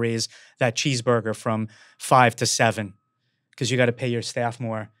that's to raise that cheeseburger from 5 to 7 because you got to pay your staff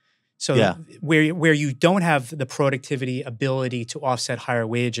more. So Yeah. where you don't have the productivity ability to offset higher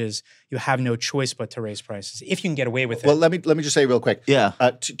wages, you have no choice but to raise prices if you can get away with it. Well, let me just say real quick. Yeah.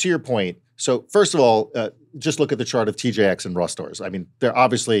 To your point. So first of all, just look at the chart of TJX and Ross stores. I mean, they're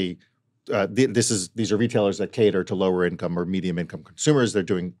obviously these are retailers that cater to lower income or medium income consumers. They're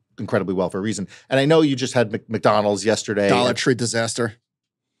doing incredibly well for a reason. And I know you just had McDonald's yesterday. Dollar Tree disaster.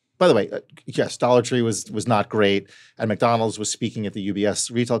 By the way, yes, Dollar Tree was not great, and McDonald's was speaking at the UBS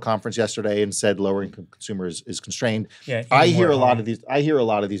retail conference yesterday and said lower income consumers is constrained. Yeah, I even hear more a lot harm. of these. I hear a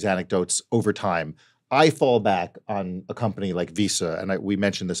lot of these anecdotes over time. I fall back on a company like Visa, and we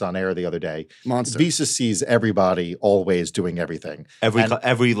mentioned this on air the other day. Monster. Visa sees everybody always doing everything, Every And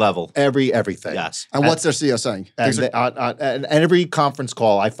every level. everything. Yes. And what's their CEO saying? And, Things are- and every conference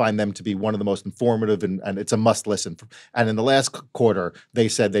call, I find them to be one of the most informative, and it's a must listen. And in the last quarter, they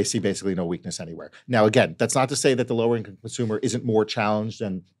said they see basically no weakness anywhere. Now, again, that's not to say that the lower income consumer isn't more challenged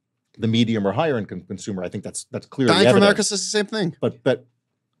than the medium or higher income consumer. I think that's clearly Bank of evident. America says the same thing. But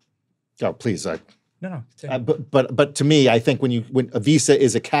oh, please. No. But to me, I think when a Visa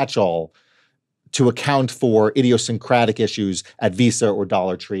is a catch-all to account for idiosyncratic issues at Visa or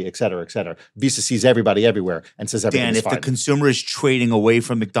Dollar Tree, et cetera, Visa sees everybody everywhere and says Dan, everything's if fine. the consumer is trading away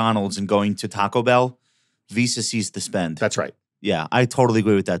from McDonald's and going to Taco Bell, Visa sees the spend. That's right. Yeah, I totally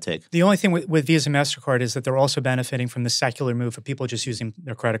agree with that take. The only thing with Visa and MasterCard is that they're also benefiting from the secular move of people just using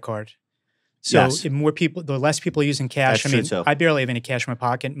their credit card. So Yes. the less people using cash. That's I mean, true, too. I barely have any cash in my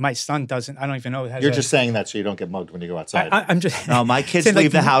pocket. My son doesn't. I don't even know. You're just saying that so you don't get mugged when you go outside. I'm just. No, my kids saying, like,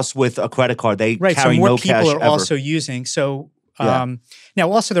 leave the house with a credit card. They right. So carry more no people cash are ever. also using. So Yeah.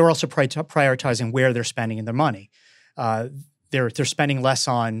 now also they're also prioritizing where they're spending their money. They're spending less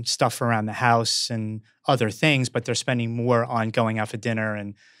on stuff around the house and other things, but they're spending more on going out for dinner,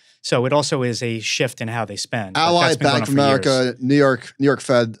 and so it also is a shift in how they spend. But Ally, that's been going Bank of on for America, years. New York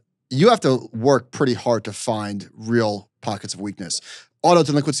Fed, you have to work pretty hard to find real pockets of weakness. Auto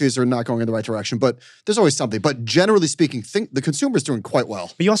delinquencies are not going in the right direction, but there's always something. But generally speaking, the consumer is doing quite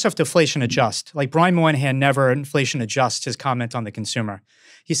well. But you also have to inflation adjust. Like Brian Moynihan never inflation adjusts his comment on the consumer.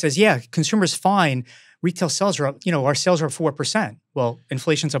 He says, yeah, consumer's fine. Retail sales are up, our sales are 4%. Well,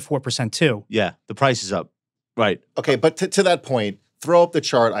 inflation's up 4% too. Yeah, the price is up. Right. Okay, but to that point, throw up the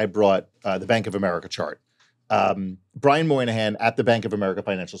chart I brought, the Bank of America chart. Brian Moynihan at the Bank of America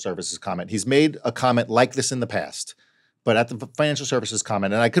Financial Services comment. He's made a comment like this in the past, but at the Financial Services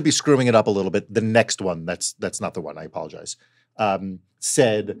comment, and I could be screwing it up a little bit. The next one, that's not the one. I apologize.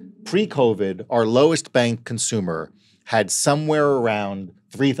 Said pre-COVID, our lowest bank consumer had somewhere around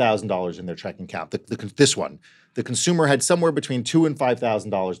 $3,000 in their checking account. This one. The consumer had somewhere between $2,000 and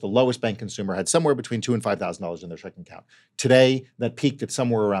 $5,000. The lowest bank consumer had somewhere between $2,000 and $5,000 in their checking account. Today, that peaked at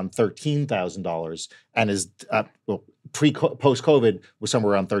somewhere around $13,000 and is post-COVID was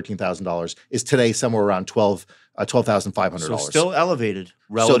somewhere around $13,000. Is today somewhere around $12,500. So still elevated So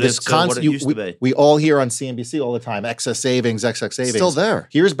relative this to what it used to be. we all hear on CNBC all the time, excess savings. Still there.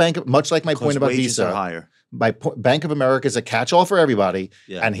 Here's much like my Because point about wages are Visa. higher. Bank of America is a catch-all for everybody.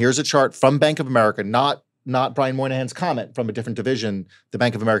 Yeah. And here's a chart from Bank of America, not Brian Moynihan's comment from a different division, the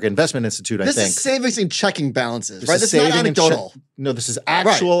Bank of America Investment Institute, I This think. is savings and checking balances, This right? is This is not saving and anecdotal. No, this is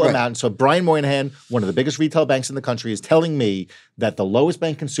actual Right. amount. So Brian Moynihan, one of the biggest retail banks in the country, is telling me that the lowest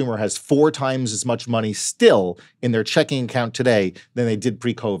bank consumer has 4 times as much money still in their checking account today than they did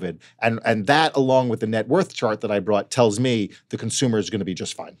pre-COVID. And that, along with the net worth chart that I brought, tells me the consumer is going to be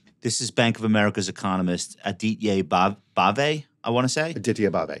just fine. This is Bank of America's economist, Aditya Bave, I want to say. Aditya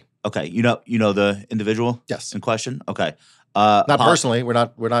Bave. Okay, you know the individual Yes. in question? Okay. Not personally. We're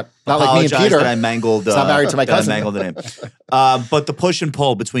not like me and Apologize Peter. that I mangled. It's not married to my that I cousin. mangled the name. But the push and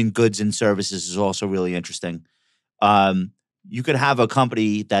pull between goods and services is also really interesting. You could have a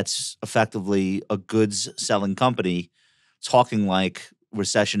company that's effectively a goods selling company talking like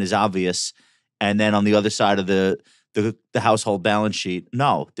recession is obvious, and then on the other side of the household balance sheet,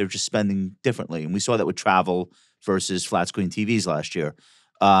 no, they're just spending differently, and we saw that with travel versus flat screen TVs last year.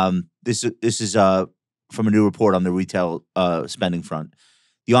 This is from a new report on the retail spending front.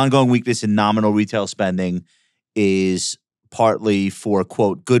 The ongoing weakness in nominal retail spending is partly for,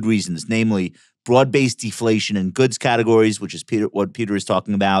 quote, good reasons, namely broad-based deflation in goods categories, which is what Peter is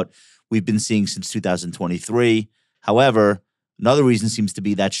talking about. We've been seeing since 2023. However, another reason seems to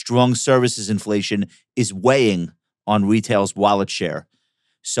be that strong services inflation is weighing on retail's wallet share.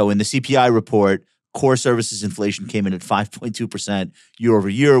 So in the CPI report, core services inflation came in at 5.2% year over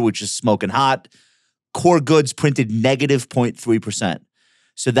year, which is smoking hot. Core goods printed negative 0.3%.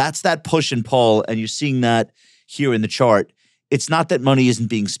 So that's that push and pull, and you're seeing that here in the chart. It's not that money isn't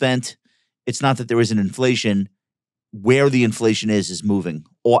being spent. It's not that there isn't inflation. Where the inflation is moving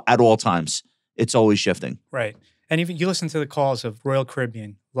at all times. It's always shifting. Right. And even you listen to the calls of Royal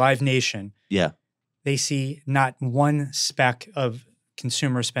Caribbean, Live Nation. Yeah. They see not one speck of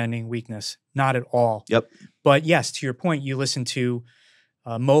consumer spending weakness, not at all. Yep. But yes, to your point, you listen to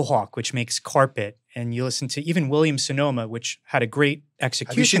Mohawk, which makes carpet, and you listen to even Williams-Sonoma, which had a great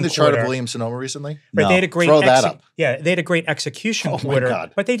execution. Have you seen the chart of Williams-Sonoma recently? Right, No. they had a great Throw that up. Yeah, they had a great execution quarter.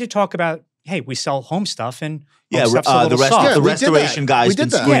 God. But they did talk about, hey, we sell home stuff, and Yeah, home stuff's a little soft. Yeah, the we did restoration that. guy's We been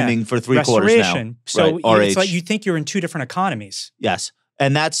did that. screaming for 3 quarters now. Restoration. So Right, it's RH. like you think you're in two different economies. Yes.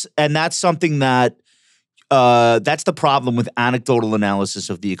 And that's something that that's the problem with anecdotal analysis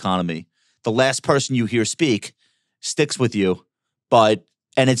of the economy. The last person you hear speak sticks with you,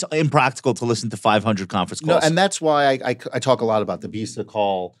 and it's impractical to listen to 500 conference calls. No, and that's why I talk a lot about the Visa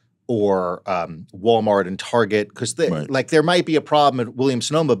call or Walmart and Target, because like there might be a problem at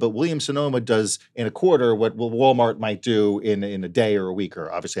Williams-Sonoma, but Williams-Sonoma does in a quarter what Walmart might do in a day or a week, or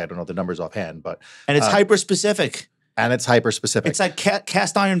obviously I don't know the numbers offhand, but and it's hyper specific. And it's hyper specific. It's like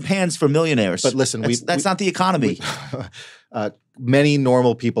cast iron pans for millionaires. But listen, that's not the economy. Many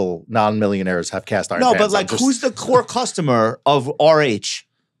normal people, non-millionaires, have cast iron pans. No, but like, who's the core customer of RH?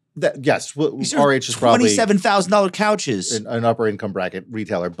 Yes, These RH is probably $27,000 couches. an upper income bracket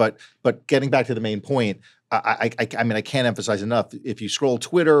retailer. But getting back to the main point, I mean, I can't emphasize enough. If you scroll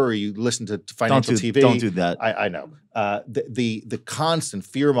Twitter or you listen to financial TV, don't do that. I know the constant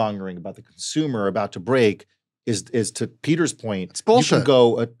fear mongering about the consumer about to break is to Peter's point. It's bullshit. You can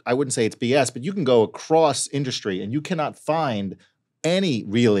go. I wouldn't say it's BS, but you can go across industry and you cannot find any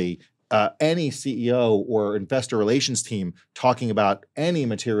CEO or investor relations team talking about any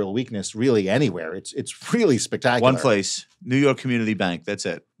material weakness really anywhere. It's really spectacular. One place, New York Community Bank. That's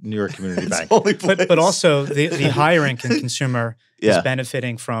it. New York Community Bank. But also the higher income consumer Yeah. is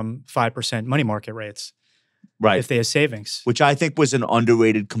benefiting from 5% money market rates. Right. If they have savings. Which I think was an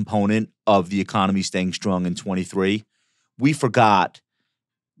underrated component of the economy staying strong in 23. We forgot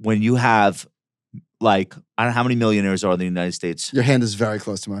when you have, like, I don't know how many millionaires are in the United States. Your hand is very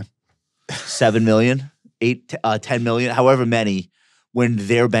close to mine. 7 million, 10 million, however many, when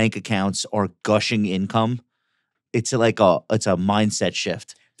their bank accounts are gushing income, it's like it's a mindset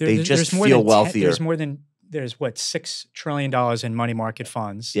shift. They just feel wealthier. There's what, $6 trillion in money market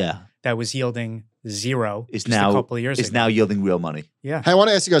funds. Yeah. That was yielding zero Is just now a couple of years ago. now yielding real money. Yeah. Hey, I want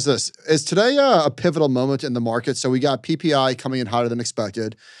to ask you guys this. Is today a pivotal moment in the market? So we got PPI coming in hotter than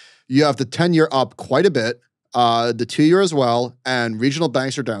expected. You have the 10-year up quite a bit, the 2-year as well, and regional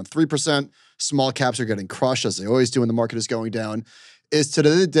banks are down 3%. Small caps are getting crushed, as they always do when the market is going down. Is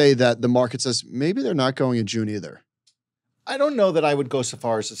today the day that the market says maybe they're not going in June either? I don't know that I would go so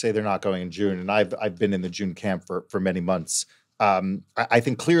far as to say they're not going in June, and I've been in the June camp for many months. I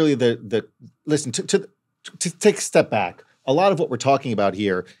think clearly listen to take a step back. A lot of what we're talking about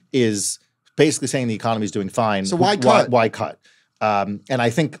here is basically saying the economy is doing fine. So why cut? Why cut? And I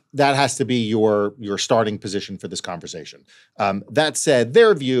think that has to be your starting position for this conversation. That said,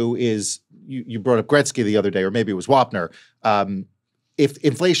 their view is you brought up Gretzky the other day, or maybe it was Wapner. If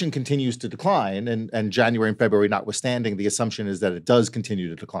inflation continues to decline, and January and February notwithstanding, the assumption is that it does continue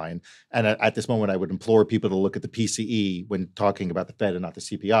to decline. And at this moment, I would implore people to look at the PCE when talking about the Fed and not the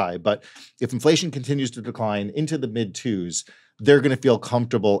CPI. But if inflation continues to decline into the mid-twos, they're going to feel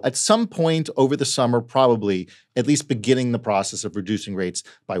comfortable at some point over the summer, probably at least beginning the process of reducing rates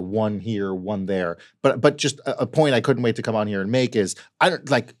by one here, one there. But just a point I couldn't wait to come on here and make is,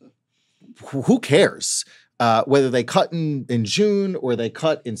 who cares? Whether they cut in June or they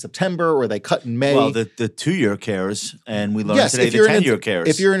cut in September or they cut in May. Well, the 2-year cares, and we learned today the 10-year cares.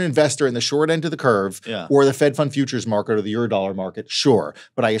 If you're an investor in the short end of the curve or the Fed Fund futures market or the Eurodollar market, sure.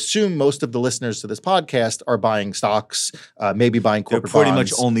 But I assume most of the listeners to this podcast are buying stocks, maybe buying corporate bonds. They're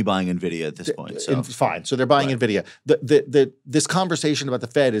pretty much only buying NVIDIA at this point. So. Fine. So they're buying NVIDIA. This conversation about the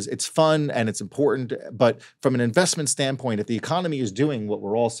Fed it's fun and it's important, but from an investment standpoint, if the economy is doing what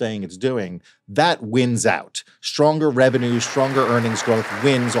we're all saying it's doing, that wins out. out. Stronger revenue, stronger earnings growth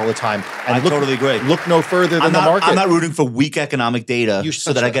wins all the time. And I totally agree. Look no further than the market. I'm not rooting for weak economic data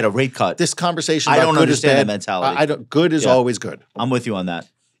so that I get a rate cut. This conversation I about don't good is understand bad, that mentality. Good is always good. I'm with you on that.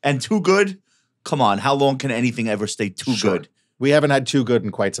 And too good? Come on. How long can anything ever stay too good? We haven't had too good in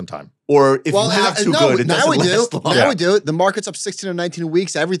quite some time. Or if you have too good, it now doesn't we do. last long. Now we do. The market's up 16 or 19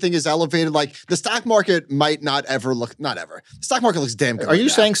 weeks. Everything is elevated. Like the stock market might not ever look, not ever. The stock market looks damn good. Are you right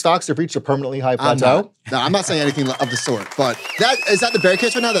now. saying stocks have reached a permanently high plateau? No, I'm not saying anything of the sort. But is that the bear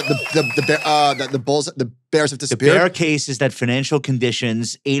case right now? That the bears have The disappeared. bear case is that financial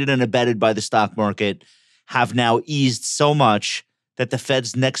conditions, aided and abetted by the stock market, have now eased so much that the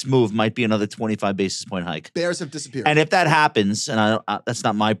Fed's next move might be another 25 basis point hike. Bears have disappeared. And if that happens, and that's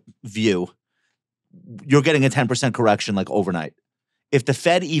not my view, you're getting a 10% correction like overnight. If the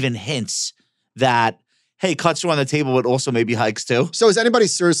Fed even hints that, hey, cuts are on the table, but also maybe hikes too. So is anybody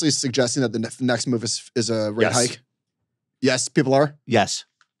seriously suggesting that the next move is a rate hike? Yes, people are. Yes.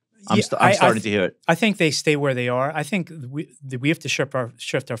 I'm starting to hear it. I think they stay where they are. I think we have to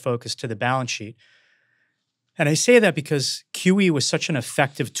shift our focus to the balance sheet. And I say that because QE was such an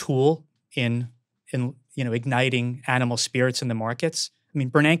effective tool in igniting animal spirits in the markets. I mean,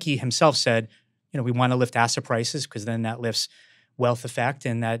 Bernanke himself said, we want to lift asset prices because then that lifts wealth effect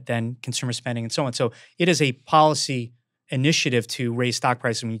and that then consumer spending and so on. So it is a policy initiative to raise stock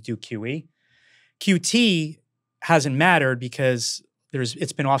prices when you do QE. QT hasn't mattered because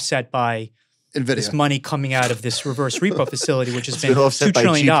it's been offset by NVIDIA. this money coming out of this reverse repo facility, which has been offset $2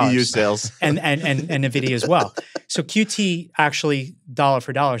 trillion. by GPU sales. and NVIDIA as well. So QT actually, dollar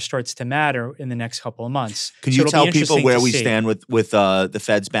for dollar, starts to matter in the next couple of months. Can So you it'll tell be people interesting where to we see. stand with the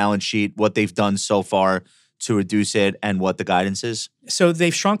Fed's balance sheet, what they've done so far to reduce it, and what the guidance is? So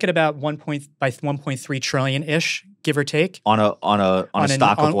they've shrunk it about 1.3 trillion-ish, give or take. On a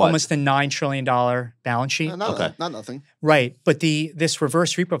stock of what? Almost a $9 trillion balance sheet. Not nothing. Right. But this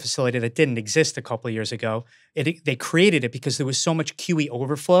reverse repo facility that didn't exist a couple of years ago, they created it because there was so much QE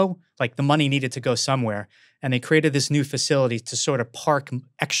overflow, like the money needed to go somewhere. And they created this new facility to sort of park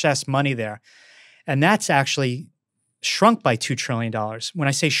excess money there. And that's actually shrunk by $2 trillion. When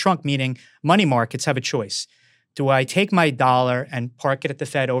I say shrunk, meaning money markets have a choice. Do I take my dollar and park it at the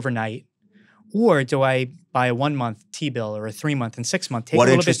Fed overnight? Or do I buy a 1-month T-bill or a 3-month and 6-month? Take What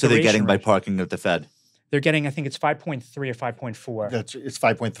a little interest bit are they duration getting by range. parking at the Fed? They're getting, I think it's 5.3 or 5.4. It's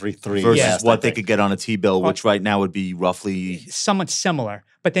 5.33 Versus what they could get on a T-bill, which right now would be roughly... Somewhat similar.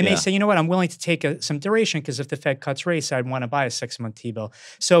 But they may say, you know what, I'm willing to take some duration because if the Fed cuts rates, I'd want to buy a 6-month T-bill.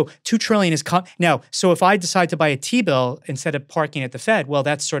 So $2 trillion is... Now, so if I decide to buy a T-bill instead of parking at the Fed, well,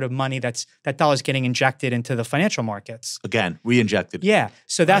 that's sort of money that dollar's getting injected into the financial markets. Again, re-injected. Yeah.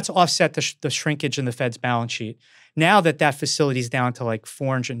 So that's offset the shrinkage in the Fed's balance sheet. Now that facility is down to like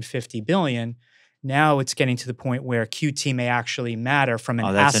 $450 billion, now it's getting to the point where QT may actually matter from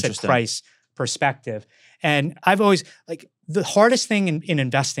an asset price perspective. And I've always, the hardest thing in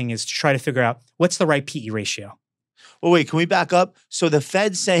investing is to try to figure out what's the right PE ratio. Well, wait, can we back up? So the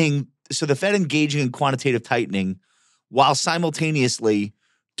Fed engaging in quantitative tightening while simultaneously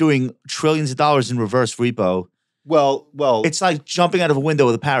doing trillions of dollars in reverse repo. Well, it's like jumping out of a window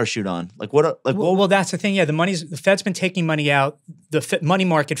with a parachute on. Well, that's the thing. Yeah, the Fed's been taking money out. The money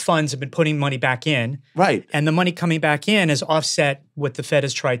market funds have been putting money back in. Right. And the money coming back in has offset what the Fed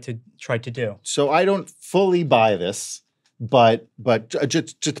has tried to do. So I don't fully buy this, but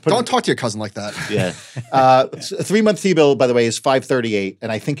just to put Don't talk to your cousin like that. Yeah. a 3-month T-bill, by the way, is 538,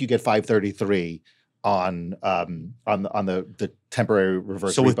 and I think you get 533 on the temporary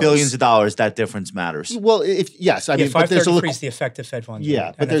reverse. So with repos. billions of dollars, that difference matters. Well, but there's a is the effective Fed funds. yeah,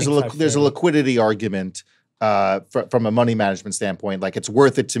 rate, but there's a liquidity argument from a money management standpoint. Like it's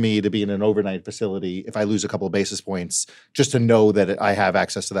worth it to me to be in an overnight facility if I lose a couple of basis points, just to know that I have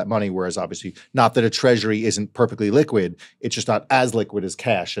access to that money. Whereas obviously, not that a treasury isn't perfectly liquid, it's just not as liquid as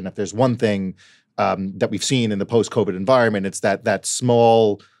cash. And if there's one thing that we've seen in the post-COVID environment, it's that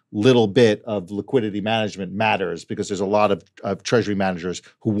small little bit of liquidity management matters, because there's a lot of treasury managers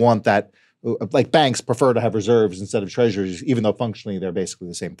who want that. Like banks prefer to have reserves instead of treasuries, even though functionally they're basically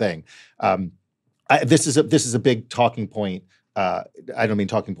the same thing. This is a big talking point. I don't mean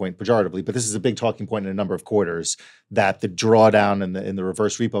talking point pejoratively, but this is a big talking point in a number of quarters, that the drawdown in the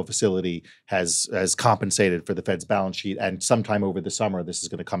reverse repo facility has compensated for the Fed's balance sheet, and sometime over the summer this is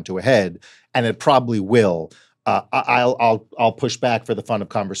going to come to a head, and it probably will. I'll push back for the fun of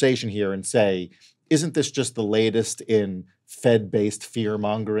conversation here and say, isn't this just the latest in Fed-based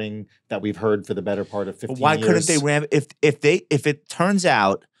fear-mongering that we've heard for the better part of 15 years? Why couldn't they ram if it turns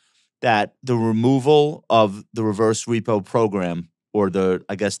out that the removal of the reverse repo program, or the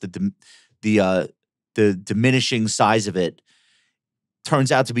the diminishing size of it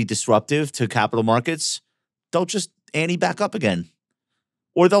turns out to be disruptive to capital markets, they'll just ante back up again.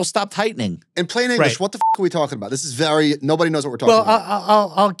 Or they'll stop tightening. In plain English, Right. what the are we talking about? This is nobody knows what we're talking Well,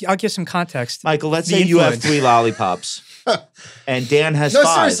 about. I'll give some context. Michael, let's The say you have influence. 3 lollipops and Dan has No,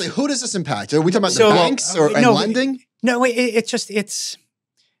 5. seriously, who does this impact? Are we talking about So, the banks and no, lending? No, it's just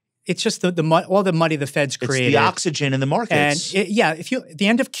all the money the Fed's It's created. the oxygen in the And markets. if you the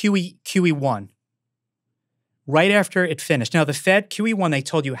end of QE1, right after it finished. Now the Fed QE1, they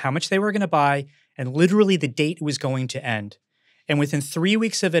told you how much they were going to buy and literally the date it was going to end. And within 3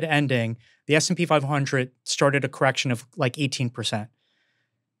 weeks of it ending, the S&P 500 started a correction of like 18%.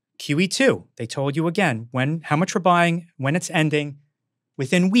 QE2, they told you again how much we're buying, when it's ending.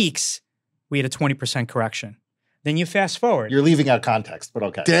 Within weeks, we had a 20% correction. Then you fast forward. You're leaving out context, but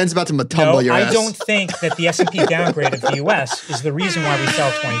okay. Dan's about to No, tumble your I ass. don't think that the S&P downgrade of the U.S. is the reason why we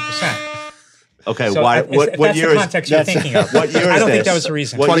fell 20%. Okay, So why? I- What that's year the is? context you're thinking of. What year is I don't think this? that was the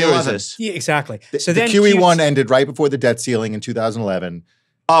reason. What year is 2011. this? Yeah, exactly. So The then QE1 ended right before the debt ceiling in 2011.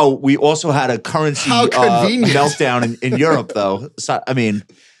 Oh, we also had a currency How convenient. meltdown in Europe, though. So, I mean,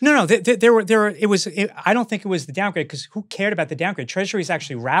 No, there were. I don't think it was the downgrade because who cared about the downgrade? Treasuries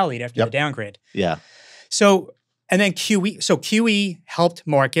actually rallied after the downgrade. yeah. So and then QE. So QE helped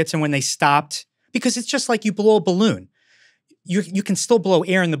markets, and when they stopped, because it's just like you blow a balloon. You can still blow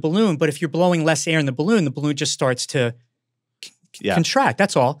air in the balloon, but if you're blowing less air in the balloon just starts to contract.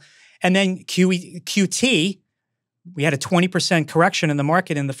 That's all. And then QT, we had a 20% correction in the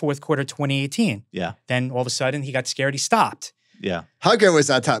market in the fourth quarter of 2018. Yeah. Then all of a sudden he got scared. He stopped. Yeah. How good was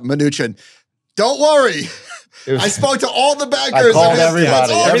that time? Mnuchin, don't worry. I spoke to all the bankers. I called It's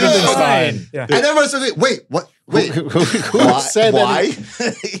everybody. all Everything's good. fine. Yeah. And everyone's like, wait, what? Wait. Who said Why?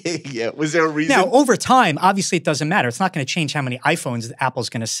 that? Yeah. Was there a reason? Now, over time, obviously it doesn't matter. It's not going to change how many iPhones Apple's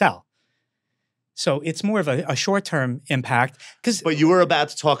going to sell. So it's more of a short-term impact. But you were about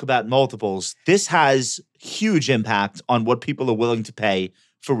to talk about multiples. This has huge impact on what people are willing to pay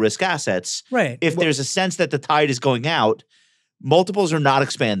for risk assets. Right. If there's a sense that the tide is going out, multiples are not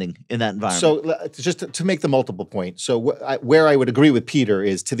expanding in that environment. So just to make the multiple point, so where I would agree with Peter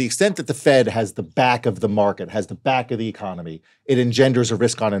is to the extent that the Fed has the back of the market, has the back of the economy, it engenders a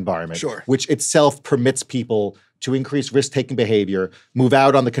risk-on environment, Sure. which itself permits people to increase risk-taking behavior, move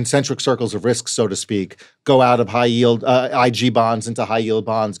out on the concentric circles of risk, so to speak, go out of high-yield IG bonds into high-yield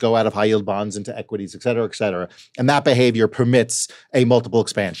bonds, go out of high-yield bonds into equities, et cetera, et cetera. And that behavior permits a multiple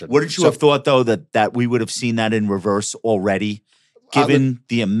expansion. Wouldn't you have thought, though, that we would have seen that in reverse already, given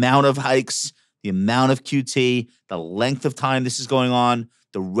the amount of hikes, the amount of QT, the length of time this is going on,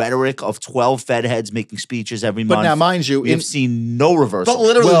 the rhetoric of 12 Fed heads making speeches every month? But now, mind you, we've seen no reversal. But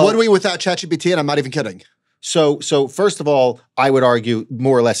literally, Well- would we without ChatGPT? And I'm not even kidding. So first of all, I would argue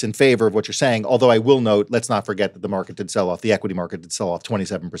more or less in favor of what you're saying, although I will note, let's not forget that the market did sell off, the equity market did sell off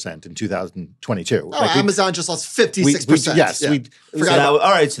 27% in 2022. Oh, Amazon just lost 56%. Yes, Yeah. we So that, all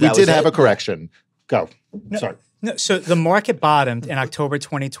right, so we that did was have it. a correction. Go. Sorry. No, so the market bottomed in October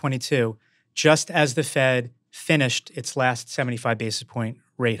 2022, just as the Fed finished its last 75 basis point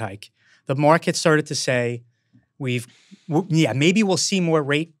rate hike. The market started to say, maybe we'll see more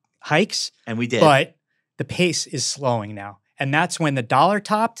rate hikes, And we did. but the pace is slowing now. And that's when the dollar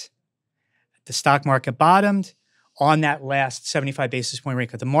topped, the stock market bottomed on that last 75 basis point rate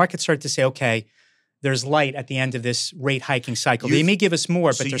cut. The market started to say, okay, there's light at the end of this rate hiking cycle. They may give us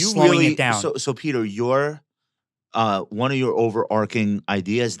more, but they're slowing it down. So Peter, your one of your overarching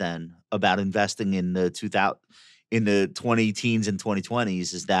ideas then about investing in the 20 teens and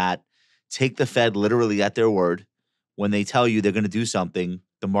 2020s is that take the Fed literally at their word. When they tell you they're going to do something,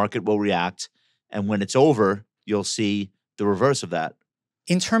 the market will react. And when it's over, you'll see the reverse of that.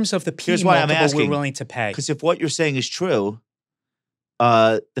 In terms of the P Here's why I'm multiple we're asking, willing to pay. Because if what you're saying is true,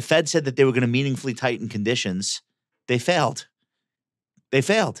 the Fed said that they were going to meaningfully tighten conditions. They failed. They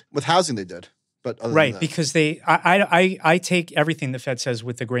failed. With housing, they did. But other than Right, that. because I take everything the Fed says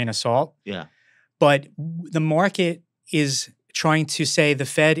with a grain of salt, Yeah. but the market is trying to say the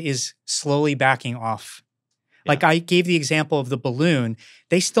Fed is slowly backing off. Like I gave the example of the balloon,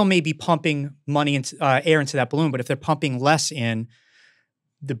 they still may be pumping money into air into that balloon, but if they're pumping less in,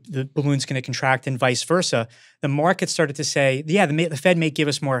 the balloon's going to contract and vice versa. The market started to say, yeah, the Fed may give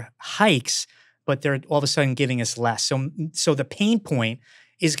us more hikes, but they're all of a sudden giving us less. So the pain point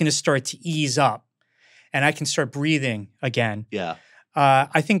is going to start to ease up, and I can start breathing again. Yeah.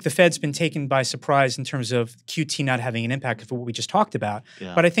 I think the Fed's been taken by surprise in terms of QT not having an impact for what we just talked about.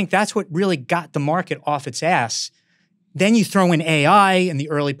 Yeah. But I think that's what really got the market off its ass Then you throw in AI in the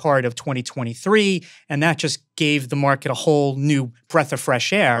early part of 2023, and that just gave the market a whole new breath of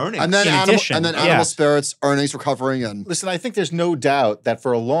fresh air. Earnings. And then In animal, addition, and then yeah. animal spirits, earnings recovering, and Listen, I think there's no doubt that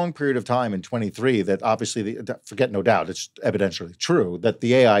for a long period of time in 23, that obviously, forget no doubt, it's evidentially true, that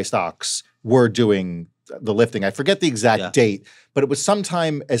the AI stocks were doing the lifting. I forget the exact date, but it was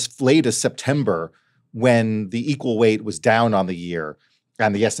sometime as late as September when the equal weight was down on the year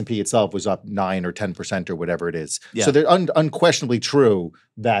and the S&P itself was up 9 or 10% or whatever it is. Yeah. So they're unquestionably true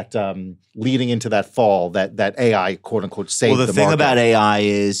that leading into that fall, that AI, quote unquote, saved the market. Well, the thing about AI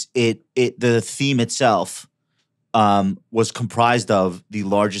is the theme itself was comprised of the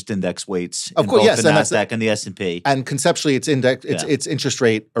largest index weights Of in course, both yes, the and that's Nasdaq and the S&P. And conceptually, it's interest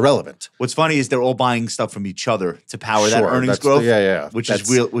rate irrelevant. What's funny is they're all buying stuff from each other to power that Sure, earnings that's- growth. yeah. Which That's-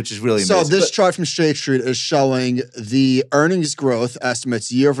 is really so amazing. this chart from State Street is showing the earnings growth estimates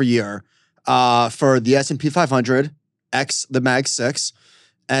year over year for the S&P 500, X the Mag 6,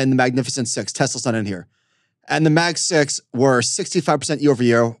 and the Magnificent 6. Tesla's not in here. And the Mag 6 were 65% year over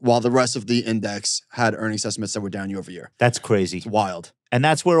year, while the rest of the index had earnings estimates that were down year over year. That's crazy. It's wild. And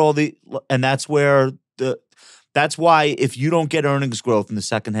that's where that's why if you don't get earnings growth in the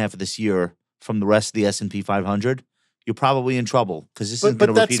second half of this year from the rest of the S&P 500, you're probably in trouble because this isn't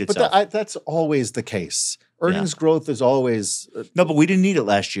going to repeat itself. But that's always the case. Earnings growth is always No, but we didn't need it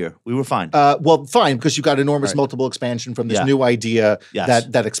last year. We were fine. well, fine, because you got enormous Right. multiple expansion from this Yeah. new idea Yes.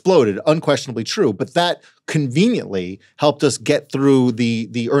 that exploded. Unquestionably true, but that conveniently helped us get through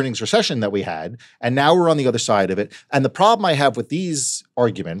the earnings recession that we had, and now we're on the other side of it. And the problem I have with these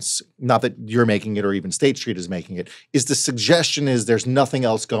arguments, not that you're making it or even State Street is making it, is the suggestion is there's nothing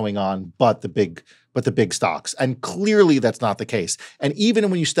else going on but the big stocks. And clearly that's not the case. And even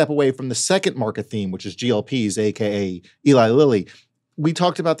when you step away from the second market theme, which is GLPs, aka Eli Lilly, we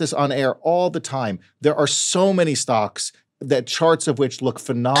talked about this on air all the time. There are so many stocks that charts of which look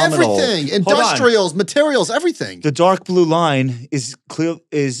phenomenal. Everything, Hold on. industrials, materials, everything. The dark blue line is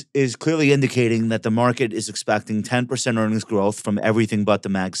clearly indicating that the market is expecting 10% earnings growth from everything but the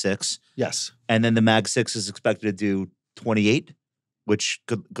Mag 6. Yes. And then the Mag 6 is expected to do 28, which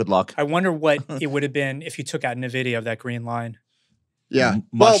good luck. I wonder what it would have been if you took out NVIDIA of that green line. Yeah.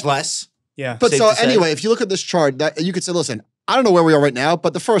 Much less. Yeah. But Safe so to say. anyway, if you look at this chart, that you could say, listen, I don't know where we are right now,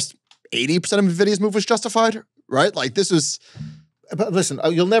 but the first 80% of NVIDIA's move was justified, right? Like this was But listen,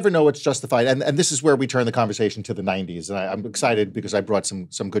 you'll never know what's justified. And this is where we turn the conversation to the 90s. And I'm excited because I brought some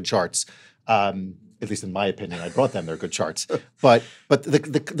good charts. At least in my opinion, I brought them. They're good charts. But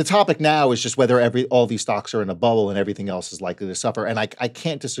the topic now is just whether all these stocks are in a bubble and everything else is likely to suffer. And I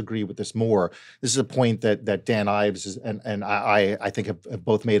can't disagree with this more. This is a point that Dan Ives and I think have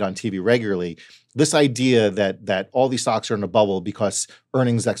both made on TV regularly. This idea that all these stocks are in a bubble because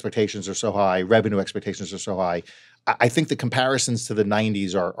earnings expectations are so high, revenue expectations are so high. I think the comparisons to the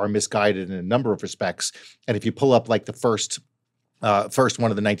 90s are misguided in a number of respects. And if you pull up like the first one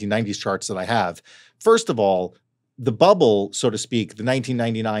of the 1990s charts that I have, first of all, the bubble, so to speak, the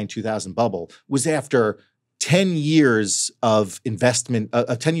 1999-2000 bubble was after 10 years of investment,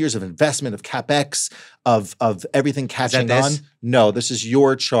 10 years of investment of CapEx, of everything catching on. this? No, this is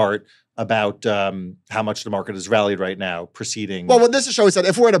your chart about how much the market has rallied right now, preceding. well, what this is showing is that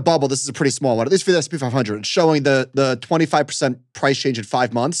if we're in a bubble, this is a pretty small one, at least for the S&P 500. It's showing the 25% price change in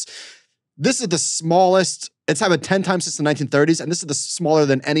 5 months. This is the smallest. It's happened 10 times since the 1930s, and this is the smaller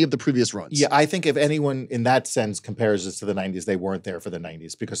than any of the previous runs. Yeah, I think if anyone in that sense compares us to the 90s, they weren't there for the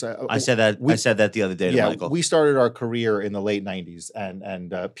 90s because I said that the other day to Michael. we started our career in the late 90s,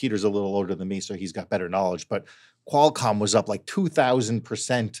 and Peter's a little older than me, so he's got better knowledge. But Qualcomm was up like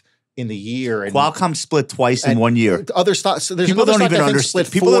 2,000% in the year. And Qualcomm split twice in 1 year. Other stocks. So there's People another don't stock even I think understand.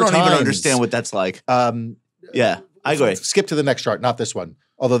 split People 4 don't even times. understand what that's like. Yeah, I agree. Skip to the next chart, not this one.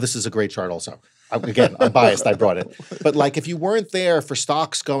 Although this is a great chart also. Again, I'm biased, I brought it. But like if you weren't there for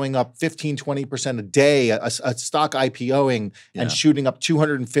stocks going up 15, 20% a day, a stock IPOing and shooting up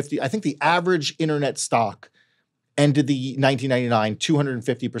 250, I think the average internet stock ended the 1999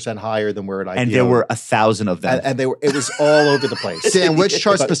 250% higher than where it IPO'd. And there were 1,000 of them. And it was all over the place. Dan, which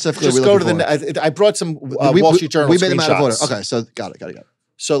chart But specifically just are we go to looking the. I brought some We- Wall we- Street Journal We made them out of order. screenshots. Okay, so got it.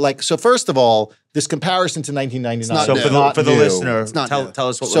 So first of all, this comparison to 1999. So new. for the listener, not new. tell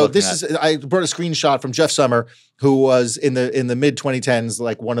us what we're So looking this at. is I brought a screenshot from Jeff Sommer, who was in the mid 2010s,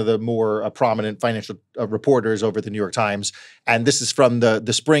 like one of the more prominent financial reporters over at the New York Times, and this is from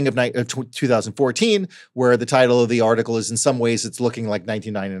the spring of 2014, where the title of the article is in some ways it's looking like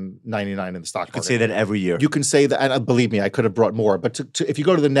 1999 in the stock You could market. say that every year. You can say that, and believe me, I could have brought more. But if you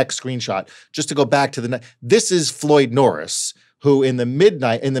go to the next screenshot, just to go back to this is Floyd Norris, who in the mid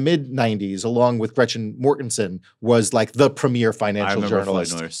 90s, along with Gretchen Mortensen, was like the premier I financial remember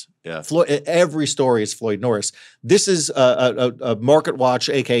journalist. Floyd Norris. Yeah. Every story is Floyd Norris. This is a Market Watch,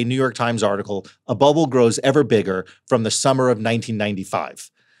 aka New York Times article. A bubble grows ever bigger from the summer of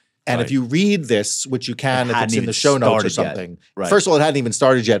 1995. And Right. if you read this, which you can if hadn't it's in even the show notes or started yet. something, Right. first of all, it hadn't even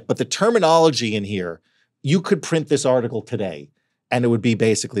started yet. But the terminology in here, you could print this article today, and it would be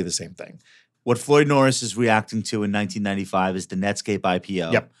basically the same thing. What Floyd Norris is reacting to in 1995 is the Netscape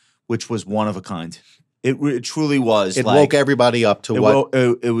IPO, Yep. which was one of a kind. It truly was. It like, woke everybody up to what.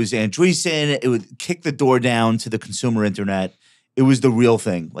 It was Andreessen. It would kick the door down to the consumer internet. It was the real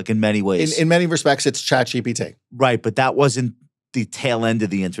thing, like in many ways. In many respects, it's ChatGPT. Right, but that wasn't the tail end of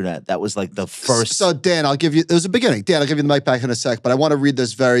the internet. That was like the first. So Dan, I'll give you, it was the beginning. Dan, I'll give you the mic back in a sec, but I want to read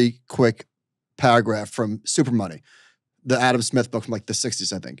this very quick paragraph from Super Money, the Adam Smith book from like the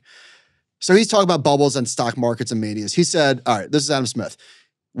 60s, I think. So he's talking about bubbles and stock markets and manias. He said, all right, this is Adam Smith.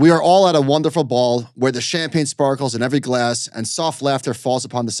 We are all at a wonderful ball where the champagne sparkles in every glass and soft laughter falls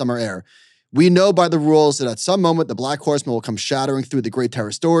upon the summer air. We know by the rules that at some moment the Black Horseman will come shattering through the great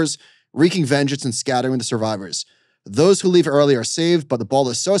terrace doors, wreaking vengeance and scattering the survivors. Those who leave early are saved, but the ball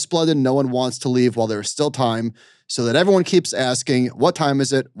is so splendid no one wants to leave while there is still time, so that everyone keeps asking, what time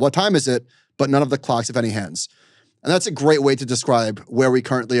is it? What time is it? But none of the clocks have any hands. And that's a great way to describe where we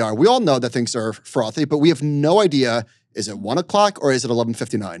currently are. We all know that things are frothy, but we have no idea, is it 1 o'clock or is it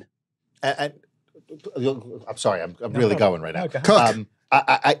 11:59? And I'm sorry, I'm really going right now. Okay. Cook.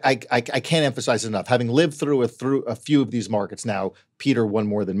 I can't emphasize it enough. Having lived through a few of these markets now, Peter one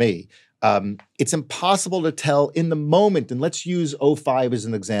more than me, it's impossible to tell in the moment. And let's use 05 as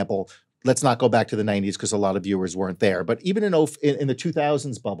an example. Let's not go back to the 90s because a lot of viewers weren't there. But even in the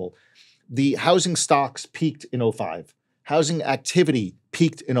 2000s bubble, the housing stocks peaked in 05. Housing activity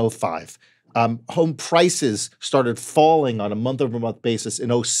peaked in 05. Home prices started falling on a month-over-month basis in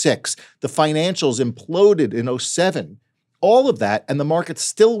 06. The financials imploded in 07. All of that, and the market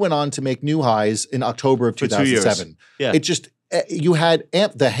still went on to make new highs in October of For 2 years. 2007. Yeah. It just you had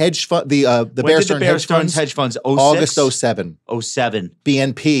the hedge fund, the When Bear did the Stearns Bear hedge Stearns funds. hedge funds? 06? August 07. 07.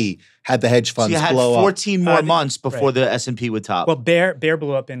 BNP had the hedge So funds you had blow up. 14 more Uh, months before right. the S&P would top. Well, Bear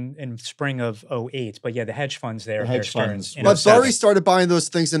blew up in spring of 08, but yeah, the hedge funds there, The Bear hedge Stearns. funds. in But 07. Burry started buying those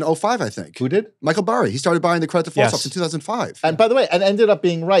things in 05, I think. Who did? Michael Burry. He started buying the credit default Yes. swaps in 2005. And by the way, and ended up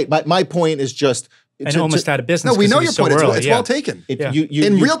being right. My point is just and almost out of business. No, we 'cause know it your was so point. It's, early, it's yeah. well taken. Yeah.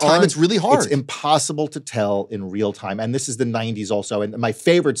 In real time, aren't- it's really hard. It's impossible to tell in real time. And this is the 90s also. And my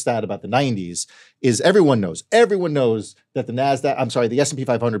favorite stat about the 90s is everyone knows that the S&P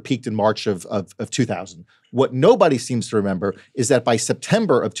 500 peaked in March of 2000. What nobody seems to remember is that by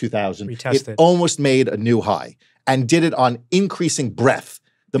September of 2000, Retested. it almost made a new high and did it on increasing breadth.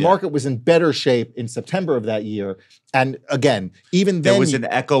 The market was in better shape in September of that year. And again, even then— there was an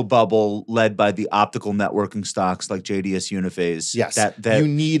echo bubble led by the optical networking stocks like JDS Uniphase. Yes, that you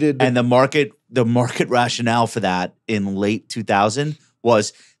needed— and the market rationale for that in late 2000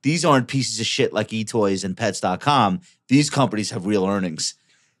 was these aren't pieces of shit like eToys and Pets.com. These companies have real earnings.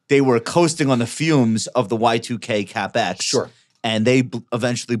 They were coasting on the fumes of the Y2K CapEx. Sure. And they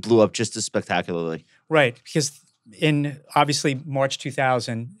eventually blew up just as spectacularly. Right, because in obviously March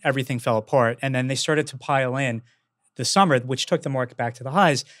 2000, everything fell apart, and then they started to pile in the summer, which took the market back to the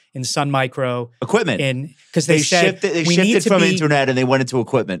highs in Sun Micro Equipment. because they said They we need shifted to from be, internet and they went into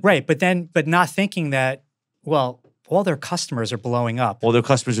equipment. right, but not thinking that all their customers are blowing up. All their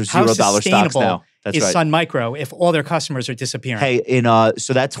customers are How $0 stocks sustainable now. That's is right. Sun Micro if all their customers are disappearing? Hey,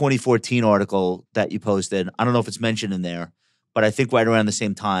 so that 2014 article that you posted, I don't know if it's mentioned in there, but I think right around the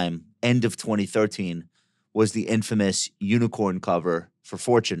same time, end of 2013, was the infamous unicorn cover for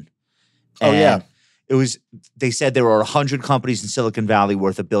Fortune. Oh, yeah. And it was. They said there were 100 companies in Silicon Valley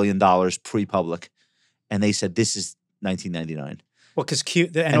worth $1 billion pre-public, and they said this is 1999. Well, because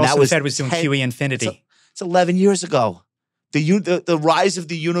and that also the was Fed was doing 10 QE Infinity. It's 11 years ago. The rise of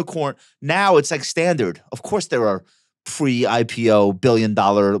the unicorn. Now it's like standard. Of course, there are pre-IPO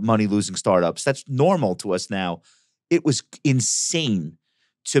billion-dollar money-losing startups. That's normal to us now. It was insane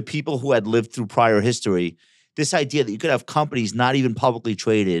to people who had lived through prior history. This idea that you could have companies not even publicly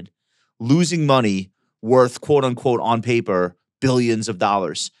traded losing money worth, quote unquote, on paper, billions of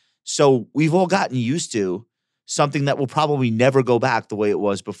dollars. So we've all gotten used to something that will probably never go back the way it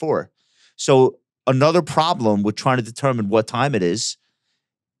was before. So another problem with trying to determine what time it is,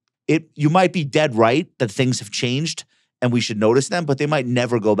 you might be dead right that things have changed and we should notice them, but they might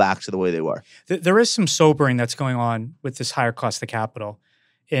never go back to the way they were. There is some sobering that's going on with this higher cost of capital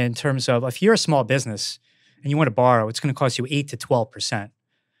in terms of if you're a small business and you want to borrow, it's going to cost you 8 to 12%.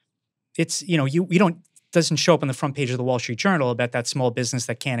 It's, you don't doesn't show up on the front page of the Wall Street Journal about that small business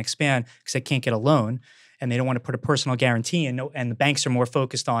that can't expand because they can't get a loan and they don't want to put a personal guarantee in. And the banks are more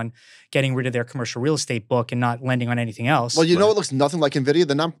focused on getting rid of their commercial real estate book and not lending on anything else. Well, you know what looks nothing like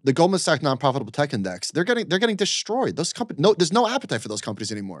NVIDIA? The Goldman Sachs non-profitable tech index. They're getting destroyed. Those companies, there's no appetite for those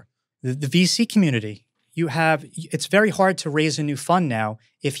companies anymore. The VC community, it's very hard to raise a new fund now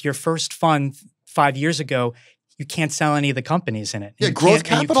if your first fund 5 years ago, you can't sell any of the companies in it. Yeah, growth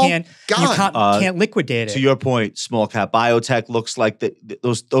capital? You can't liquidate it. To your point, small cap biotech looks like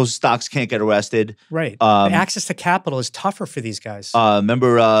those stocks can't get arrested. Right. Access to capital is tougher for these guys.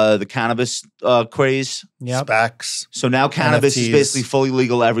 Remember the cannabis craze? Yep. SPACs. So now cannabis is NFTs. basically fully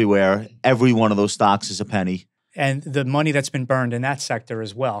legal everywhere. Every one of those stocks is a penny. And the money that's been burned in that sector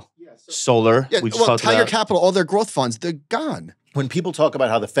as well. Solar. Yeah, We just talked Tiger about. Capital, all their growth funds, they're gone. When people talk about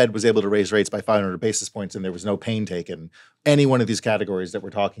how the Fed was able to raise rates by 500 basis points and there was no pain taken, any one of these categories that we're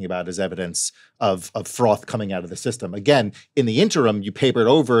talking about is evidence of froth coming out of the system. Again, in the interim, you papered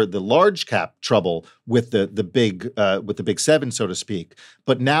over the large cap trouble with the big seven, so to speak.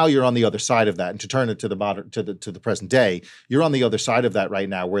 But now you're on the other side of that. And to turn it to the present day, you're on the other side of that right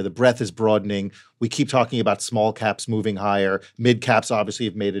now, where the breadth is broadening. We keep talking about small caps moving higher. Mid caps obviously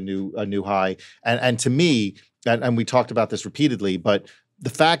have made a new high. And to me, and we talked about this repeatedly, but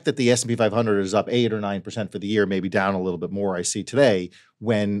the fact that the S&P 500 is up 8 or 9% for the year, maybe down a little bit more, I see today,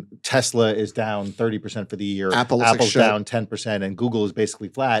 when Tesla is down 30% for the year, Apple's down 10%, and Google is basically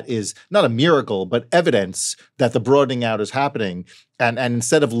flat, is not a miracle, but evidence that the broadening out is happening. And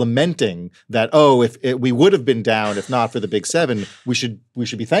instead of lamenting that, we would have been down if not for the big seven, we should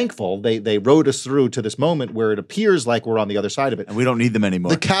be thankful. They rode us through to this moment where it appears like we're on the other side of it. And we don't need them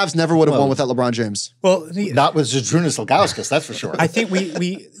anymore. The Cavs never would have won without LeBron James. Well, Not with Zydrunas Ilgauskas, that's for sure. I think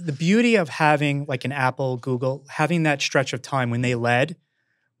the beauty of having like an Apple, Google, having that stretch of time when they led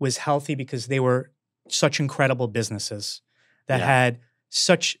was healthy because they were such incredible businesses that had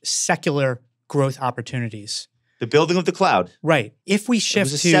such secular growth opportunities. The building of the cloud. Right. If we It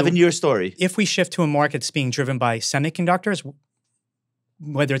shift was to a 7-year story. if we shift to a market that's being driven by semiconductors,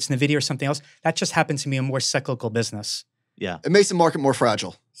 whether it's NVIDIA or something else, that just happens to be a more cyclical business. Yeah. It makes the market more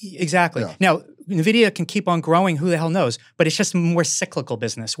fragile. Exactly. Yeah. Now, NVIDIA can keep on growing, who the hell knows, but it's just a more cyclical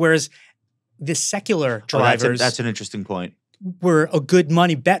business. Whereas the secular drivers That's an interesting point. were a good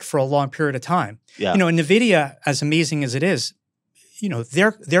money bet for a long period of time. Yeah. NVIDIA, as amazing as it is,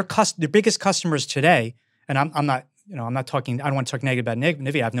 their biggest customers today, and I'm not talking, I don't want to talk negative about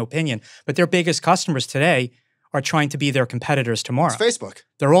NVIDIA, I have no opinion, but their biggest customers today are trying to be their competitors tomorrow. It's Facebook.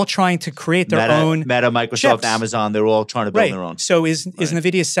 They're all trying to create their own Meta, Microsoft, chips. Amazon, they're all trying to build their own. So is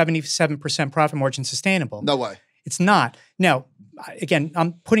NVIDIA's 77% profit margin sustainable? No way. It's not. Now, again,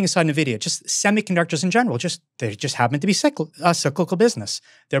 I'm putting aside NVIDIA, just semiconductors in general, they just happen to be cyclical business.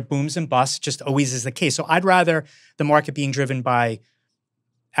 They're booms and busts, just always is the case. So I'd rather the market being driven by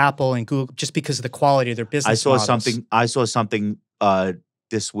Apple and Google just because of the quality of their business models. I saw something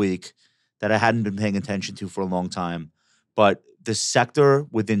this week that I hadn't been paying attention to for a long time. But the sector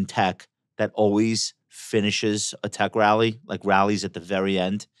within tech that always finishes a tech rally, like rallies at the very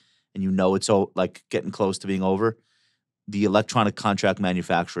end, and it's like getting close to being over, the electronic contract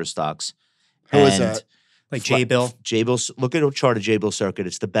manufacturer stocks. Who is that? Like J-Bill. J-Bill, look at a chart of J-Bill Circuit.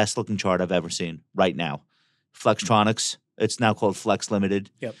 It's the best looking chart I've ever seen right now. Flextronics, it's now called Flex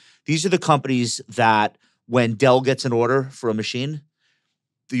Limited. Yep. These are the companies that when Dell gets an order for a machine,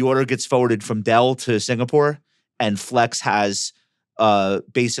 the order gets forwarded from Dell to Singapore, and Flex has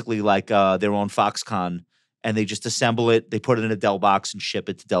basically like their own Foxconn, and they just assemble it, they put it in a Dell box and ship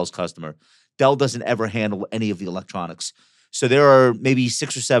it to Dell's customer. Dell doesn't ever handle any of the electronics. So there are maybe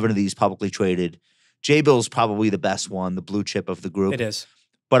 6 or 7 of these publicly traded. J-Bill's probably the best one, the blue chip of the group. It is.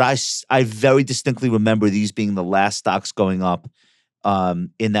 But I very distinctly remember these being the last stocks going up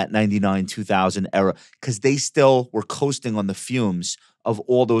in that 99, 2000 era because they still were coasting on the fumes of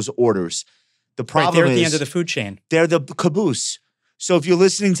all those orders. The problem they're at is the end of the food chain. they're the caboose. So if you're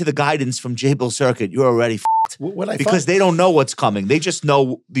listening to the guidance from J-Bill Circuit, you're already because they don't know what's coming. They just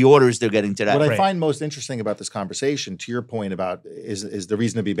know the orders they're getting today. What I find most interesting about this conversation, to your point about is the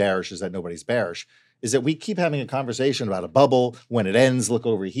reason to be bearish is that nobody's bearish, is that we keep having a conversation about a bubble. When it ends, look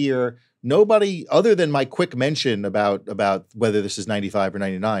over here. Nobody, other than my quick mention about whether this is 95 or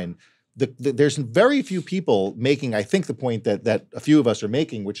 99, there's very few people making, I think, the point that a few of us are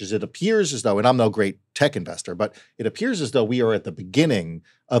making, which is it appears as though, and I'm no great tech investor, but it appears as though we are at the beginning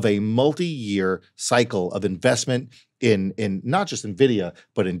of a multi-year cycle of investment in not just NVIDIA,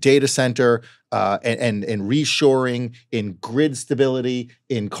 but in data center and reshoring, in grid stability,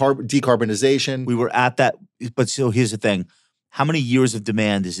 in decarbonization. We were at that, but so here's the thing. how many years of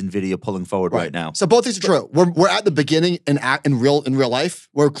demand is NVIDIA pulling forward right now? So both things are true. We're at the beginning in real life.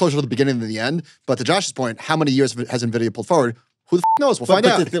 We're closer to the beginning than the end. But to Josh's point, how many years has NVIDIA pulled forward? Who the knows? We'll find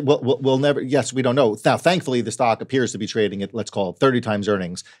out. We'll never. Yes, we don't know. Now, thankfully, the stock appears to be trading at, let's call it 30 times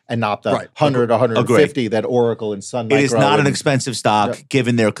earnings, and not the 100 or 150 that Oracle and Sun Micro. It is not an expensive stock,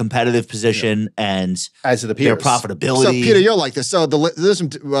 given their competitive position and as it appears, their profitability. So, Peter, you'll like this. So, there's some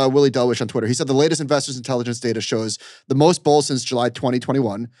Willie Delwish on Twitter. He said the latest investors' intelligence data shows the most bull since July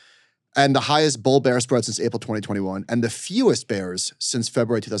 2021, and the highest bull-bear spread since April 2021, and the fewest bears since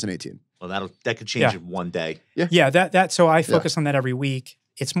February 2018. Well, that could change in one day. Yeah. That. So I focus on that every week.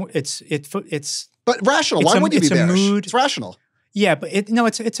 It's more. It's. But rational. Why would you be bearish? Mood. It's rational. Yeah, but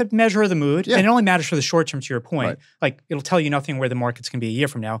it's a measure of the mood, and it only matters for the short term. To your point, Right. like it'll tell you nothing where the market's going to be a year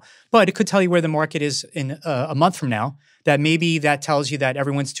from now, but it could tell you where the market is in a month from now. That maybe that tells you that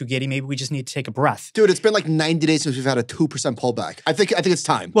everyone's too giddy. Maybe we just need to take a breath. Dude, it's been like 90 days since we've had a 2% pullback. I think it's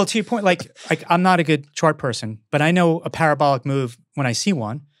time. Well, to your point, like I'm not a good chart person, but I know a parabolic move when I see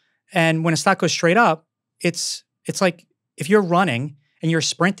one, and when a stock goes straight up, it's like if you're running and you're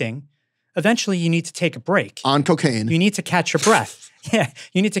sprinting, eventually you need to take a break. On cocaine. You need to catch your breath. Yeah,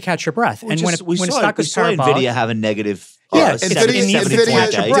 you need to catch your breath. When a stock goes parabolic, NVIDIA have a negative.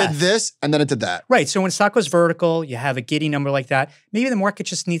 NVIDIA did this and then it did that. Right. So when stock goes vertical, you have a giddy number like that. Maybe the market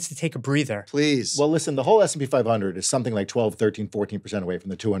just needs to take a breather. Please. Well, listen, the whole S&P 500 is something like 12, 13, 14% away from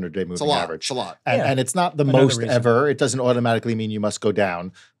the 200-day moving average. It's a lot. And it's not the most ever. It doesn't automatically mean you must go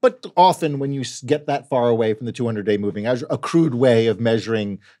down. But often when you get that far away from the 200-day moving average, a crude way of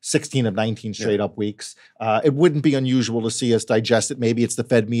measuring 16 of 19 straight up weeks, it wouldn't be unusual to see us digest it. Maybe it's the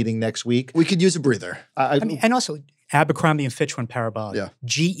Fed meeting next week. We could use a breather. And also, Abercrombie and Fitch went parabolic. Yeah.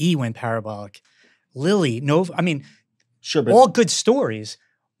 GE went parabolic. Lilly, Nova. I mean, sure, but all good stories.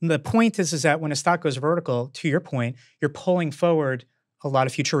 The point is that when a stock goes vertical, to your point, you're pulling forward a lot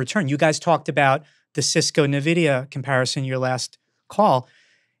of future return. You guys talked about the Cisco NVIDIA comparison in your last call.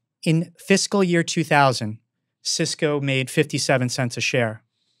 In fiscal year 2000, Cisco made 57 cents a share.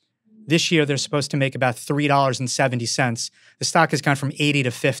 This year, they're supposed to make about $3.70. The stock has gone from 80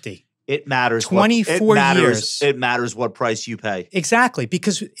 to 50. It matters. 24 years. It matters what price you pay. Exactly,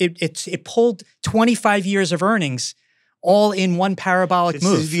 because it pulled 25 years of earnings all in one parabolic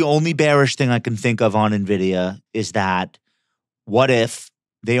move. This is the only bearish thing I can think of on NVIDIA is that what if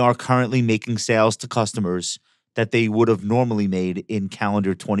they are currently making sales to customers that they would have normally made in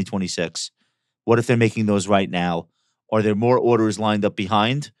calendar 2026? What if they're making those right now? Are there more orders lined up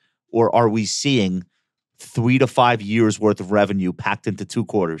behind? Or are we seeing 3 to 5 years worth of revenue packed into 2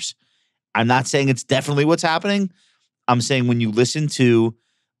 quarters? I'm not saying it's definitely what's happening. I'm saying when you listen to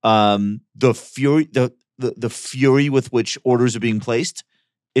the fury with which orders are being placed,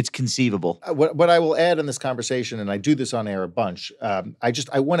 it's conceivable. What I will add in this conversation, and I do this on air a bunch,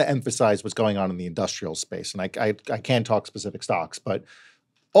 I want to emphasize what's going on in the industrial space. And I can't talk specific stocks, but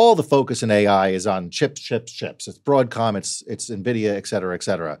all the focus in AI is on chips. It's Broadcom, it's NVIDIA, et cetera, et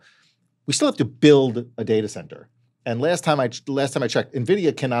cetera. We still have to build a data center. And last time I checked,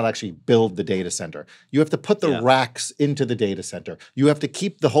 NVIDIA cannot actually build the data center. You have to put the racks into the data center. You have to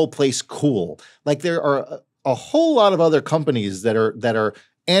keep the whole place cool. Like there are a whole lot of other companies that are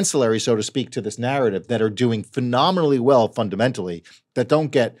ancillary, so to speak, to this narrative that are doing phenomenally well fundamentally that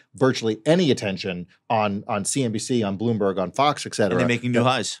don't get virtually any attention on CNBC, on Bloomberg, on Fox, et cetera. And they're making new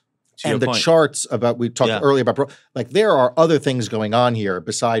highs. And the charts about, we talked earlier about, like there are other things going on here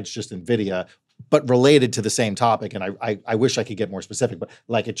besides just NVIDIA, but related to the same topic. And I wish I could get more specific, but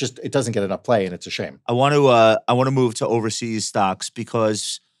like it doesn't get enough play and it's a shame. I want to move to overseas stocks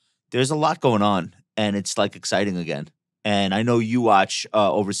because there's a lot going on and it's like exciting again. And I know you watch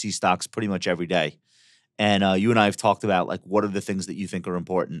overseas stocks pretty much every day. And you and I have talked about like what are the things that you think are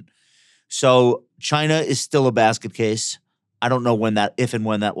important. So China is still a basket case. I don't know if and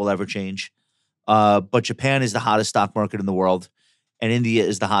when that will ever change. But Japan is the hottest stock market in the world. And India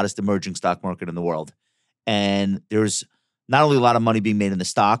is the hottest emerging stock market in the world. And there's not only a lot of money being made in the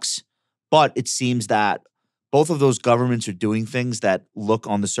stocks, but it seems that both of those governments are doing things that look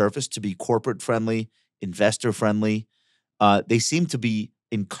on the surface to be corporate friendly, investor friendly. They seem to be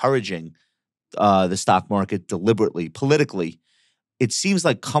encouraging the stock market deliberately, politically. It seems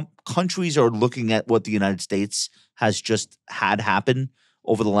like countries are looking at what the United States has just had happen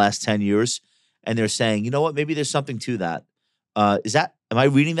over the last 10 years. And they're saying, you know what, maybe there's something to that. Am I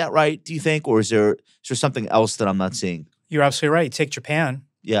reading that right, do you think? Or is there something else that I'm not seeing? You're absolutely right. Take Japan.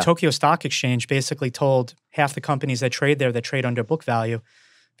 Yeah. Tokyo Stock Exchange basically told half the companies that trade there that trade under book value,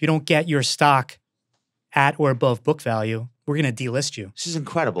 if you don't get your stock at or above book value, we're going to delist you. This is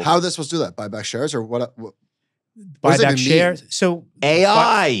incredible. How are they supposed to do that? Buy back shares or what? What does that buyback even shares. So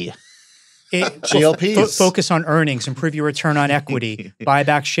AI. GLPs. Focus on earnings, improve your return on equity, buy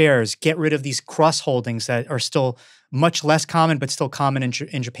back shares, get rid of these cross holdings that are still much less common, but still common in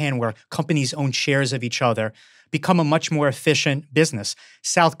Japan, where companies own shares of each other, become a much more efficient business.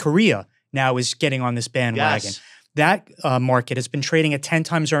 South Korea now is getting on this bandwagon. Yes. That market has been trading at 10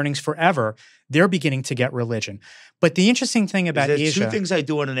 times earnings forever. They're beginning to get religion. But the interesting thing about There's Asia— two things I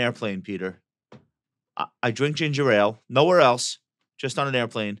do on an airplane, Peter. I drink ginger ale, nowhere else, just on an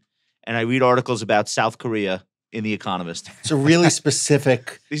airplane, and I read articles about South Korea in The Economist. It's a really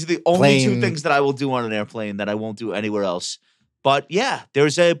specific. These are the only two Plane. things that I will do on an airplane that I won't do anywhere else. But yeah,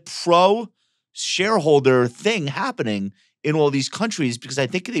 there's a pro shareholder thing happening in all these countries because I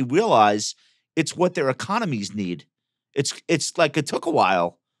think they realize it's what their economies need. It's like it took a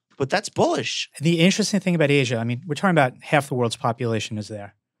while, but that's bullish. the interesting thing about Asia, I mean, we're talking about half the world's population is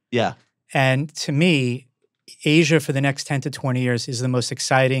there. Yeah. And to me, Asia for the next 10 to 20 years is the most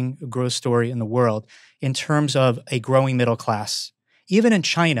exciting growth story in the world in terms of a growing middle class. Even in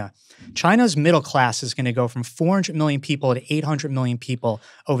China, China's middle class is going to go from 400 million people to 800 million people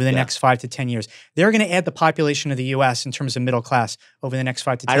over the next 5 to 10 years. They're going to add the population of the U.S. in terms of middle class over the next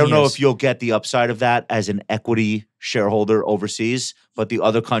 5 to 10 years. I don't know if you'll get the upside of that as an equity shareholder overseas, but the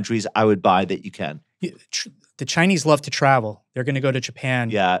other countries I would buy that you can. The Chinese love to travel. They're going to go to Japan,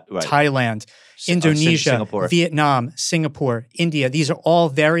 Yeah, right. Thailand, Indonesia, Singapore. Vietnam, Singapore, India. These are all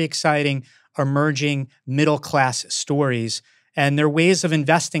very exciting, emerging middle-class stories. And there are ways of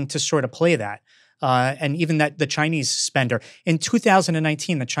investing to sort of play that. And even that the Chinese spender. In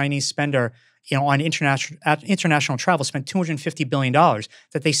 2019, the Chinese spender on international travel spent $250 billion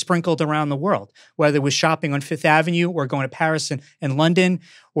that they sprinkled around the world, whether it was shopping on Fifth Avenue or going to Paris and London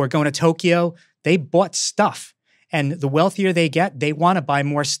or going to Tokyo. They bought stuff. And the wealthier they get, they want to buy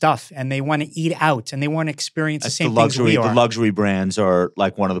more stuff and they want to eat out and they want to experience the same things we are. The luxury brands are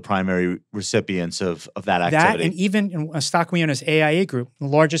like one of the primary recipients of that activity. That, and even in a stock we own as AIA Group, the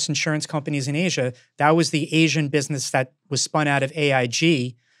largest insurance companies in Asia, that was the Asian business that was spun out of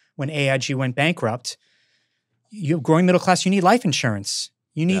AIG when AIG went bankrupt. You're growing middle class, you need life insurance.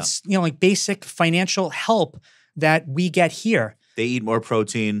 You need like basic financial help that we get here. They eat more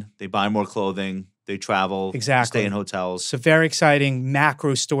protein, they buy more clothing, they travel, Exactly. stay in hotels. It's a very exciting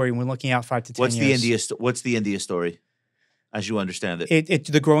macro story when looking out 5 to 10 years. What's the India story, as you understand it?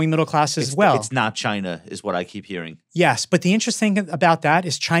 The growing middle class as well. It's not China, is what I keep hearing. Yes, but the interesting thing about that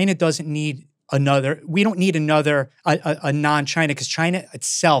is China doesn't need another. We don't need another a non-China because China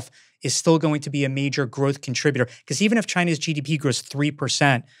itself is still going to be a major growth contributor. Because even if China's GDP grows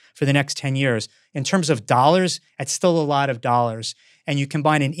 3% for the next 10 years, in terms of dollars, that's still a lot of dollars. And you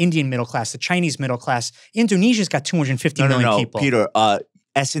combine an Indian middle class, the Chinese middle class. Indonesia's got 250 million people. Peter,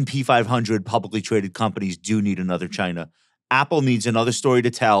 S&P 500 publicly traded companies do need another China. Apple needs another story to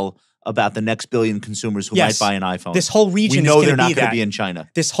tell about the next billion consumers who might buy an iPhone. This whole region we know is they're going not to going to be in China.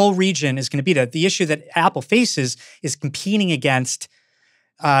 This whole region is going to be that. The issue that Apple faces is competing against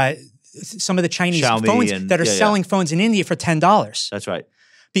some of the Chinese Xiaomi phones that are selling phones in India for $10. That's right.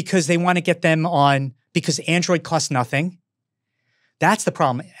 Because they want to get them on, because Android costs nothing. That's the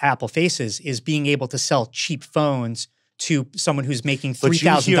problem Apple faces, is being able to sell cheap phones to someone who's making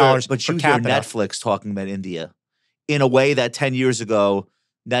 $3,000 But per you hear capita. Netflix talking about India in a way that 10 years ago,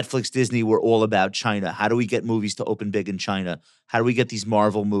 Netflix, Disney were all about China. How do we get movies to open big in China? How do we get these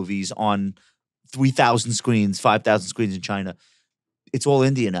Marvel movies on 3,000 screens, 5,000 screens in China? It's all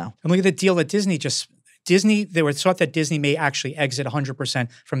India now. And look at the deal that they were thought that Disney may actually exit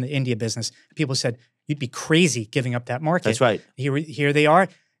 100% from the India business. People said, you'd be crazy giving up that market. That's right. Here they are.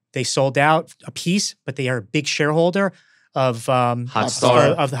 They sold out a piece, but they are a big shareholder of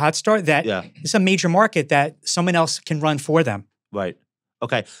Hotstar. Of the Hotstar. That is a major market that someone else can run for them. Right.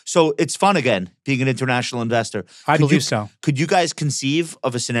 Okay. So it's fun again, being an international investor. I believe so. Could you guys conceive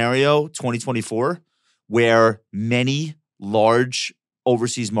of a scenario, 2024, where many large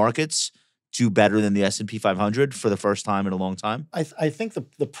overseas markets do better than the S&P 500 for the first time in a long time? I think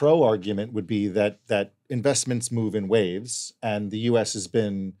the pro argument would be that investments move in waves, and the U.S. has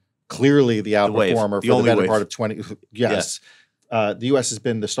been clearly the outperformer for the better part of 20. Yes. The U.S. has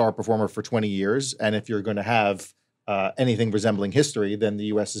been the star performer for 20 years, and if you're going to have anything resembling history, then the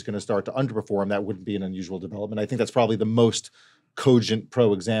U.S. is going to start to underperform. That wouldn't be an unusual development. I think that's probably the most cogent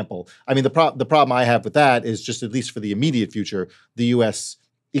pro example. I mean, the problem I have with that is just, at least for the immediate future, the U.S.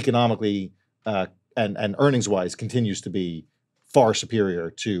 economically and earnings-wise continues to be far superior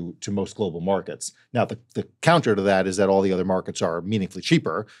to most global markets. Now, the counter to that is that all the other markets are meaningfully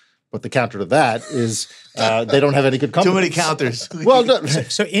cheaper. But the counter to that is they don't have any good companies. Too many counters. Well, no,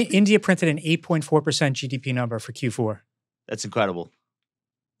 So India printed an 8.4% GDP number for Q4. That's incredible.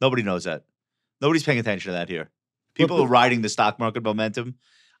 Nobody knows that. Nobody's paying attention to that here. People are riding the stock market momentum.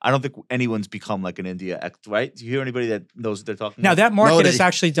 I don't think anyone's become like an India, right? Do you hear anybody that knows what they're talking Now about? that market Modi. has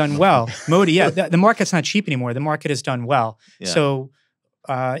actually done well. Modi, yeah, the market's not cheap anymore. The market has done well. Yeah. So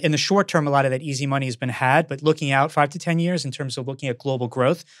in the short term, a lot of that easy money has been had, but looking out 5 to 10 years in terms of looking at global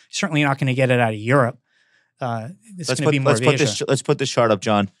growth, certainly not going to get it out of Europe. It's going to be more of Asia. Let's put this chart up,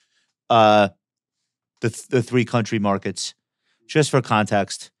 John. The 3 country markets, just for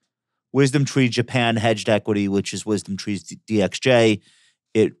context. Wisdom Tree Japan hedged equity, which is Wisdom Tree's DXJ.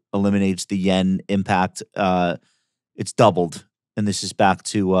 It eliminates the yen impact. It's doubled, and this is back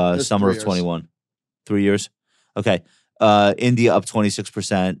to summer of 21. 3 years? Okay. India up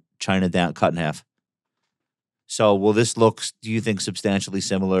 26%, China down, cut in half. So will this look, do you think, substantially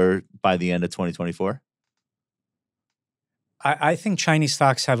similar by the end of 2024? I think Chinese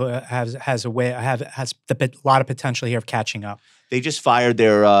stocks has a lot of potential here of catching up. They just fired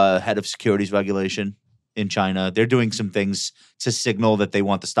their head of securities regulation in China. They're doing some things to signal that they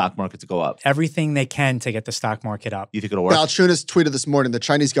want the stock market to go up. Everything they can to get the stock market up. You think it'll work? Balchunas tweeted this morning the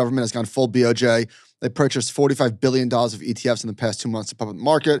Chinese government has gone full BOJ. They purchased $45 billion of ETFs in the past 2 months to pump up the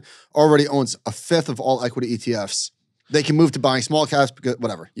market. Already owns a fifth of all equity ETFs. They can move to buying small caps, because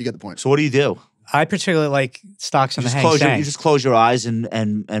whatever. You get the point. So what do you do? I particularly like stocks in the Hang Seng. You just close your eyes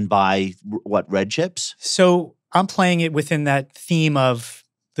and buy what, red chips? So I'm playing it within that theme of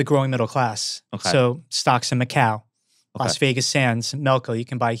the growing middle class. Okay. So stocks in Macau, Las Vegas Sands, Melco, you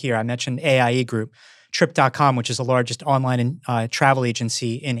can buy here. I mentioned AIE Group, Trip.com, which is the largest online travel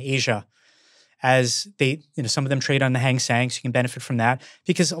agency in Asia. As they, some of them trade on the Hang Seng, so you can benefit from that.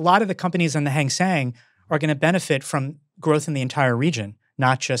 Because a lot of the companies on the Hang Seng are going to benefit from growth in the entire region,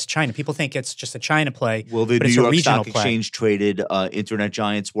 not just China. People think it's just a China play, Will the but New it's a York regional Stock play. Exchange traded internet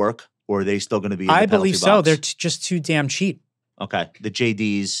giants work, or are they still going to be in the I penalty believe so. box? They're just too damn cheap. Okay. The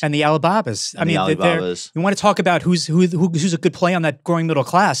JDs. And the Alibabas. And the Alibabas. You want to talk about who's a good play on that growing middle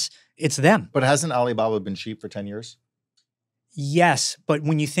class? It's them. but hasn't Alibaba been cheap for 10 years? Yes, but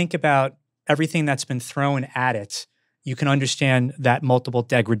when you think about everything that's been thrown at it, you can understand that multiple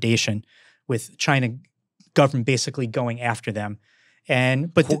degradation with China government basically going after them.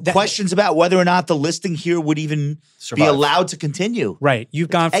 But questions about whether or not the listing here would even be allowed to continue. Right. You've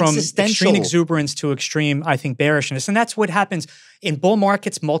gone from existential. extreme exuberance to extreme, I think, bearishness. And that's what happens in bull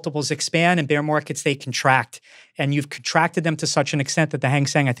markets. Multiples expand, and bear markets, they contract. And you've contracted them to such an extent that the Hang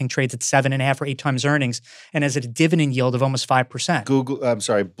Seng, I think, trades at 7.5 or 8 times earnings and has a dividend yield of almost 5%.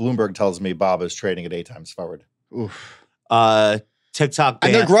 Bloomberg tells me Bob is trading at 8 times forward. Oof. TikTok ban.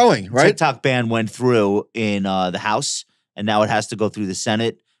 And they're growing, right? TikTok ban went through in the House, and now it has to go through the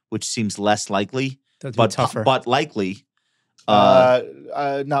Senate, which seems less likely, That'd be but tougher. but likely. Not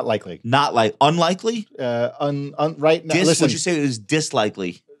likely. Unlikely. Right now, listen. Would you say it is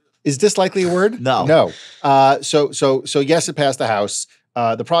dislikely? Is dislikely a word? No. No. So yes, it passed the House.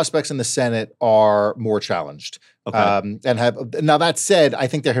 The prospects in the Senate are more challenged. Okay. Now that said, I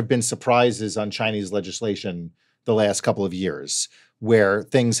think there have been surprises on Chinese legislation the last couple of years, where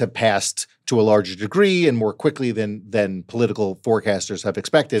things have passed to a larger degree and more quickly than political forecasters have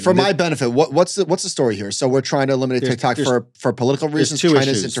expected. For my benefit, what's the story here? So we're trying to eliminate TikTok for political reasons,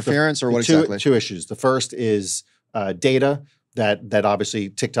 China's interference, or what exactly? Two issues. The first is data. That obviously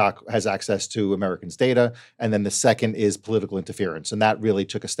TikTok has access to Americans' data, and then the second is political interference, and that really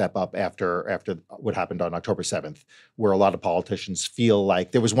took a step up after what happened on October 7th, where a lot of politicians feel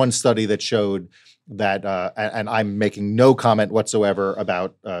like there was one study that showed that, and I'm making no comment whatsoever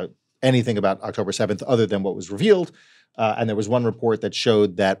about anything about October 7th other than what was revealed, and there was one report that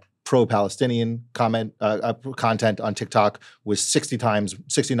showed that pro-Palestinian content on TikTok was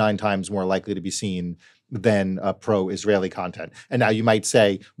 69 times more likely to be seen than pro-Israeli content. And now you might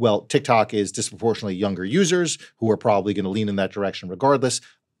say, well, TikTok is disproportionately younger users who are probably going to lean in that direction regardless.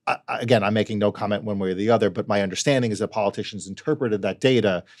 Again, I'm making no comment one way or the other, but my understanding is that politicians interpreted that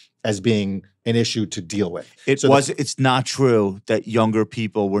data as being an issue to deal with. It's not true that younger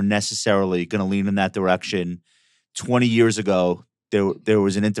people were necessarily going to lean in that direction. 20 years ago, there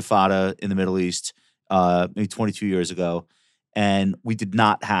was an intifada in the Middle East, maybe 22 years ago, and we did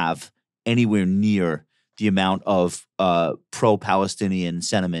not have anywhere near the amount of pro-Palestinian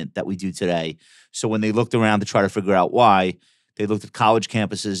sentiment that we do today. So when they looked around to try to figure out why, they looked at college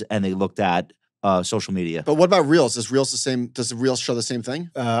campuses and they looked at social media. But what about Reels? Is Reels the same? Does the Reels show the same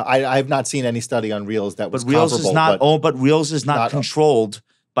thing? I have not seen any study on Reels that was Reels comparable. But Reels is not controlled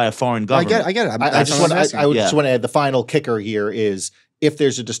by a foreign government. I get it. I just want to add the final kicker here is if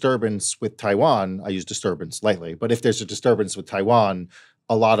there's a disturbance with Taiwan, I use disturbance lightly, but if there's a disturbance with Taiwan,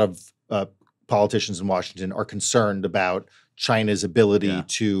 a lot of politicians in Washington are concerned about China's ability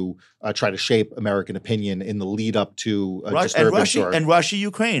to try to shape American opinion in the lead up to a disturbance. And Russia,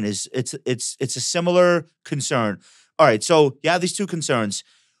 Ukraine it's a similar concern. All right, so you have these two concerns.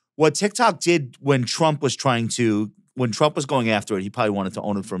 What TikTok did when Trump was going after it, he probably wanted to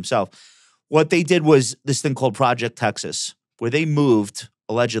own it for himself. What they did was this thing called Project Texas, where they moved,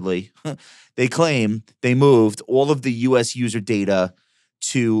 allegedly, they claim they moved all of the U.S. user data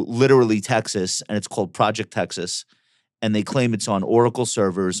to literally Texas, and it's called Project Texas. And they claim it's on Oracle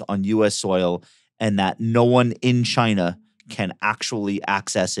servers on U.S. soil and that no one in China can actually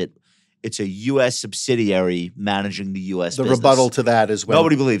access it. It's a U.S. subsidiary managing the U.S. The business. rebuttal to that is when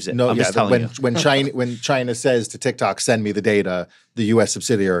nobody believes it. I'm just telling you. When China says to TikTok, "Send me the data," the U.S.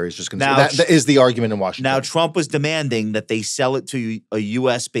 subsidiary is just going to say that is the argument in Washington. Now Trump was demanding that they sell it to a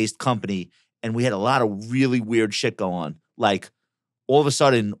U.S. based company, and we had a lot of really weird shit go on. Like all of a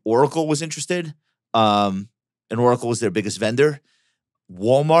sudden, Oracle was interested, and Oracle was their biggest vendor.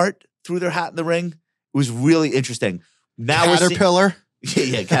 Walmart threw their hat in the ring. It was really interesting. Now Caterpillar.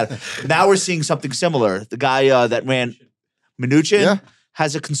 Now we're seeing something similar. The guy that ran Mnuchin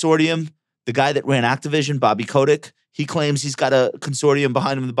has a consortium. The guy that ran Activision, Bobby Kotick, he claims he's got a consortium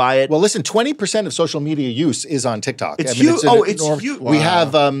behind him to buy it. Well, listen, 20% of social media use is on TikTok. It's huge. It's huge. We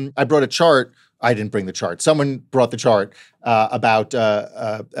have. I brought a chart. I didn't bring the chart. Someone brought the chart about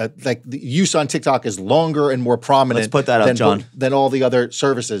like the use on TikTok is longer and more prominent. Let's put that up, John. Than all the other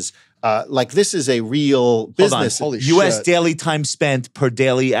services. Like this is a real business. Holy U.S. shit. daily time spent per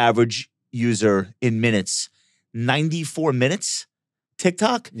daily average user in minutes, 94 minutes.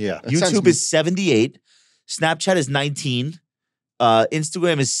 TikTok, Yeah. YouTube is 78, Snapchat is 19,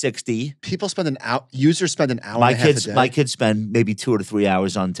 Instagram is 60. People spend an hour. Users spend an hour. and a half a day. My kids spend maybe 2 to 3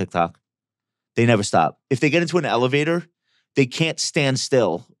 hours on TikTok. They never stop. If they get into an elevator, they can't stand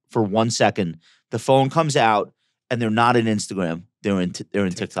still for 1 second. The phone comes out, and they're not in Instagram. They're in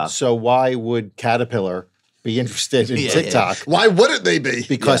TikTok. So why would Caterpillar be interested in TikTok? Why wouldn't they be?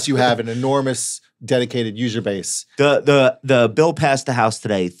 Because you have an enormous dedicated user base. The bill passed the House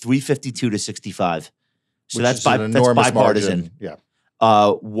today, 352 to 65. So which that's is an enormous bipartisan. margin.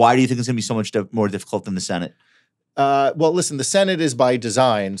 Yeah. Why do you think it's going to be so much more difficult than the Senate? Well, listen, the Senate is by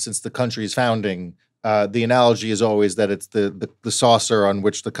design since the country's founding. The analogy is always that it's the saucer on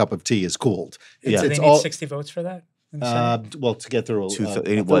which the cup of tea is cooled. Do they need 60 votes for that? Well, to get through a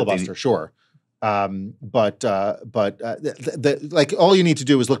what, filibuster, sure. But like all you need to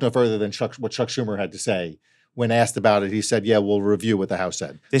do is look no further than what Chuck Schumer had to say when asked about it. He said, "Yeah, we'll review what the House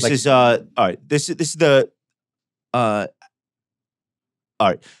said." This is all right. This is the all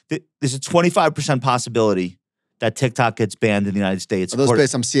right. There's a 25% possibility that TikTok gets banned in the United States. Are those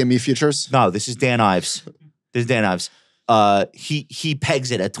based on CME futures? No, this is Dan Ives. This is Dan Ives. He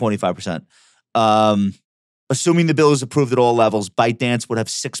pegs it at 25%. Assuming the bill is approved at all levels, ByteDance would have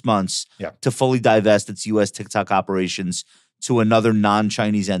 6 months to fully divest its U.S. TikTok operations to another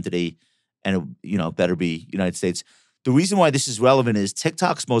non-Chinese entity, and it better be United States. The reason why this is relevant is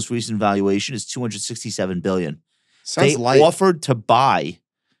TikTok's most recent valuation is $267 billion. Sounds they light. offered to buy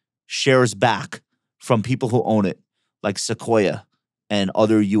shares back from people who own it, like Sequoia and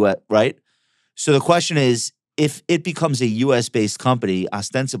other U.S. Right. So the question is, if it becomes a U.S.-based company,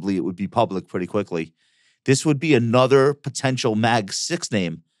 ostensibly it would be public pretty quickly. This would be another potential Mag 6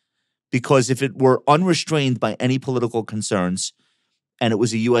 name, because if it were unrestrained by any political concerns and it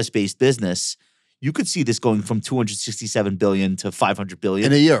was a U.S.-based business, you could see this going from $267 billion to $500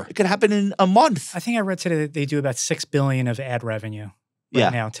 billion. In a year. It could happen in a month. I think I read today that they do about $6 billion of ad revenue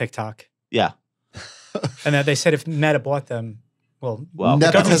now, TikTok. Yeah. And that they said if Meta bought them, the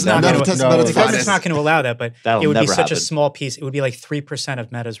Nepotism- government's not going nepotism- to nepotism- allow that, but That'll it would be never such a happen. small piece. It would be like 3%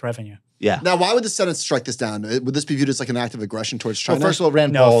 of Meta's revenue. Yeah. Now, why would the Senate strike this down? Would this be viewed as like an act of aggression towards China? Well, first of all,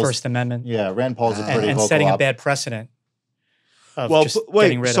 Rand No, Paul's First Amendment. Yeah, Rand Paul's a pretty And vocal setting a op. bad precedent of Well, just wait.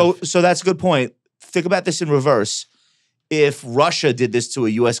 getting rid of. So that's a good point. Think about this in reverse. If Russia did this to a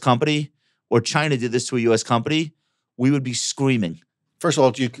U.S. company or China did this to a U.S. company, we would be screaming. First of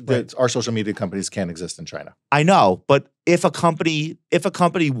all, our social media companies can't exist in China. I know, but if a company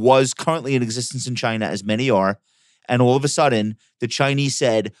was currently in existence in China, as many are, and all of a sudden the Chinese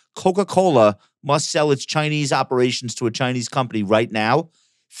said Coca-Cola must sell its Chinese operations to a Chinese company right now,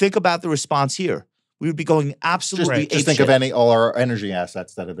 think about the response here. We would be going absolutely Just think of all our energy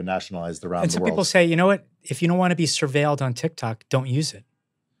assets that have been nationalized around And the some world. people say, you know what? If you don't want to be surveilled on TikTok, don't use it.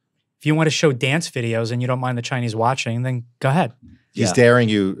 If you want to show dance videos and you don't mind the Chinese watching, then go ahead. He's daring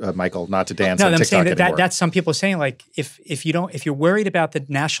you, Michael, not to dance on I'm TikTok saying anymore. that's some people saying like if you're worried about the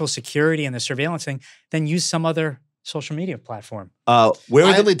national security and the surveillance thing, then use some other social media platform. I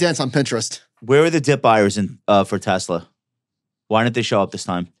only dance on Pinterest. Where are the dip buyers for Tesla? Why didn't they show up this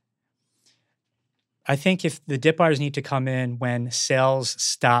time? I think if the dip buyers need to come in when sales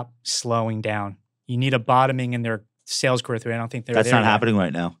stop slowing down. You need a bottoming in their sales growth rate. I don't think they're That's there not yet. happening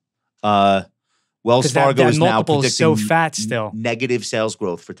right now. Wells 'Cause that Fargo is now multiple is predicting so fat still. negative sales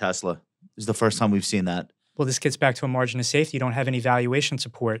growth for Tesla. This is the first time we've seen that. Well, this gets back to a margin of safety. You don't have any valuation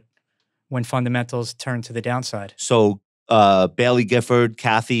support when fundamentals turn to the downside. So Bailey Gifford,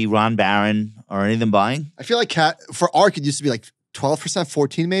 Kathy, Ron Barron, are any of them buying? I feel like for ARK, it used to be like 12%,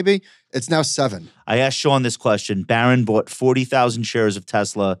 14 maybe. It's now 7. I asked Sean this question. Barron bought 40,000 shares of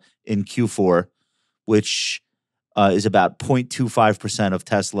Tesla in Q4, which is about 0.25% of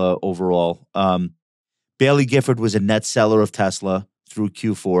Tesla overall. Bailey Gifford was a net seller of Tesla through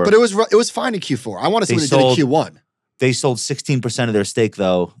Q4. But it was fine in Q4. I want to see what they did in Q1. They sold 16% of their stake,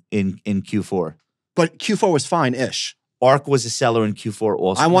 though, in Q4. But Q4 was fine-ish. ARK was a seller in Q4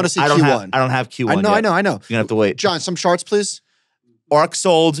 also. I want to see Q1. I don't have Q1 I know. yet. I know. You're going to have to wait. John, some charts, please. ARK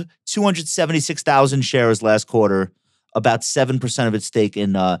sold 276,000 shares last quarter, about 7% of its stake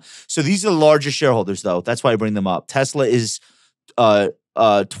in. So these are the largest shareholders, though. That's why I bring them up. Tesla is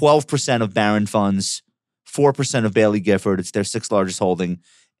 12% of Barron funds, 4% of Bailey Gifford. It's their 6th largest holding.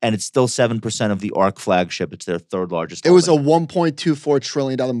 And it's still 7% of the ARK flagship. It's their 3rd largest holding. It was a $1.24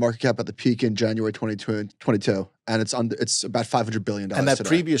 trillion market cap at the peak in January 2022. And it's about $500 billion And that today.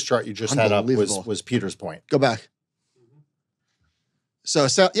 previous chart you just had up was Peter's point. Go back. So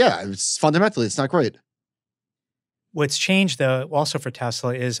yeah, it's fundamentally, it's not great. What's changed, though, also for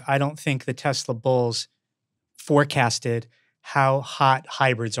Tesla is I don't think the Tesla bulls forecasted how hot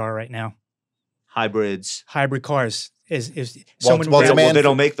hybrids are right now. Hybrids. Hybrid cars is Well, someone well, grabbed- demand- They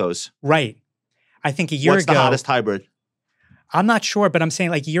don't make those. right. I think a year What's ago, the hottest hybrid? I'm not sure, but I'm saying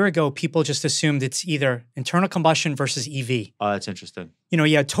like a year ago, people just assumed it's either internal combustion versus EV. Oh, that's interesting. You know,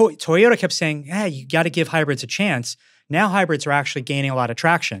 yeah, Toyota kept saying, hey, you got to give hybrids a chance. Now hybrids are actually gaining a lot of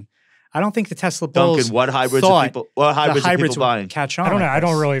traction. I don't think the Tesla bulls Duncan, what hybrids thought are people would buying? catch on. I don't know. like I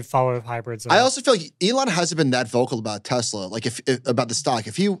don't this. really follow hybrids. I also feel like Elon hasn't been that vocal about Tesla, like if about the stock.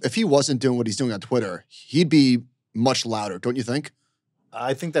 If he wasn't doing what he's doing on Twitter, he'd be much louder, don't you think?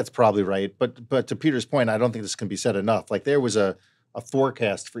 I think that's probably right. But to Peter's point, I don't think this can be said enough. Like there was a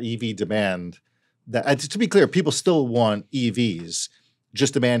forecast for EV demand that, to be clear, people still want EVs.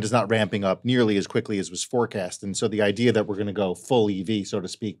 Just demand is not ramping up nearly as quickly as was forecast. And so the idea that we're going to go full EV, so to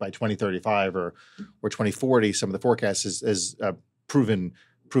speak, by 2035 or 2040, some of the forecasts is proven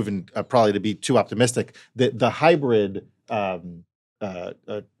probably to be too optimistic. The hybrid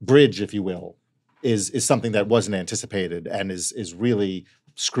bridge, if you will, is something that wasn't anticipated and is really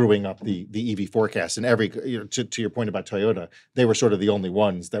screwing up the EV forecast. And to your point about Toyota, they were sort of the only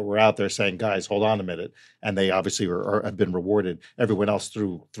ones that were out there saying, guys, hold on a minute. And they obviously have been rewarded. Everyone else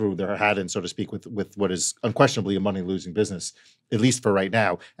threw their hat in, so to speak, with what is unquestionably a money-losing business, at least for right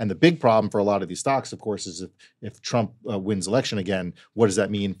now. And the big problem for a lot of these stocks, of course, is if Trump wins election again, what does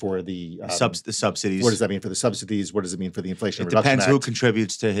that mean for the subsidies? What does that mean for the subsidies? What does it mean for the Inflation It Reduction depends who Act?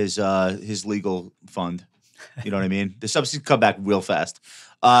 contributes to his legal fund. You know what I mean? The subsidies come back real fast.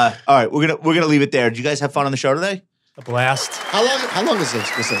 All right, we're gonna leave it there. Did you guys have fun on the show today? A blast. How long is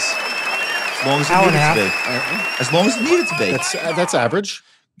this? Was this? As long as it Hour and needed a to be. As long as it needed to be. That's average.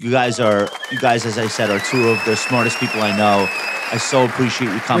 You guys, as I said, are two of the smartest people I know. I so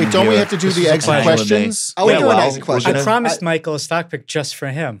appreciate you coming. Wait, don't we here. have to do This the was a exit pleasure. questions? Oh, we Yeah, do an well, exit we're question. I promised Michael a stock pick just for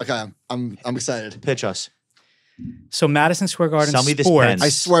him. Okay, I'm excited. Pitch us. So Madison Square Garden Sell me this Sports. pen. I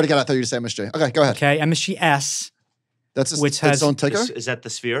swear to God, I thought you were saying MSG. Okay, go ahead. Okay, MSGS, That's which has its own ticker. Is that the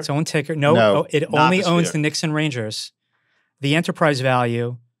sphere? its own ticker. No, No, it not only the owns Sphere. the Knicks and Rangers. The enterprise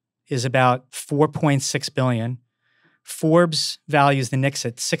value is about $4.6 billion. Forbes values the Knicks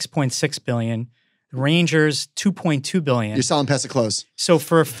at $6.6 billion. Rangers $2.2 billion. You're selling past the close. So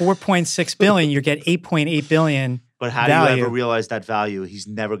for $4.6 billion, you get $8.8 billion. But how do value. you ever realize that value? He's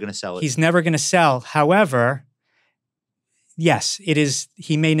never going to sell it. He's never going to sell. However, yes, it is.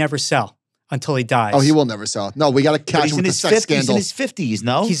 He may never sell until he dies. Oh, he will never sell. No, we got to But catch he's him in with the his sex 50s. He's in scandal. his 50s,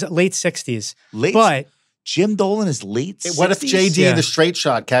 no? He's late 60s. late. But Jim Dolan is late 60s? What if JD Yeah. the straight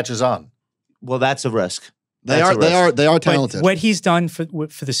shot catches on? Well, that's a risk. They That's a risk. are but talented. what he's done for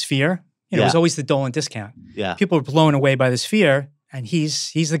the Sphere, it was Yeah. always the Dolan discount. Yeah. People are blown away by the Sphere, and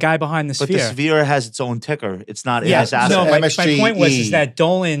he's the guy behind the But Sphere. the sphere has its own ticker. It's not. It Yeah, has assets. no, my MSGE. point was is that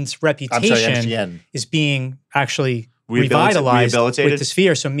Dolan's I'm sorry, reputation MSGN. is being actually revitalized rehabilitated? with the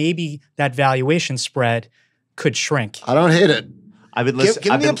Sphere. So maybe that valuation spread could shrink. I don't hate it. I've been Give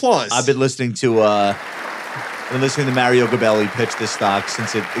listening. me applause. I've been listening to Mario Gabelli pitch this stock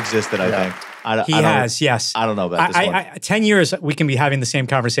since it existed. I think He has, yes. I don't know about this one. 10 years, we can be having the same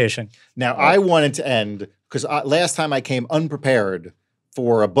conversation. Now, I wanted to end because last time I came unprepared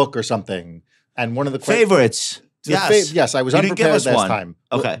for a book or something, and one of the favorites. Yes, I was You didn't give unprepared us last one. time.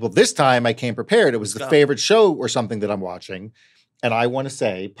 Okay. Well, this time I came prepared. It was the Let's go. favorite show or something that I'm watching, and I want to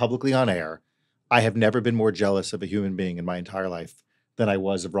say publicly on air, I have never been more jealous of a human being in my entire life than I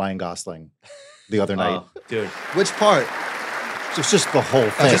was of Ryan Gosling the other night. Oh, dude. Which part? It's just the whole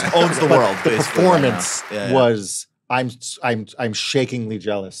thing. just owns the But world, The basically, right performance now. Yeah. was. I'm shakingly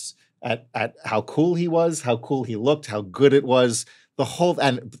jealous at how cool he was, how cool he looked, how good it was. The whole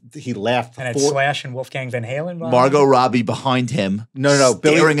and he laughed. And it's Slash and Wolfgang Van Halen. Margot Robbie behind him. No,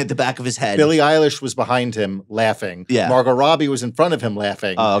 staring at the back of his head. Billie Eilish was behind him laughing. Yeah. Margot Robbie was in front of him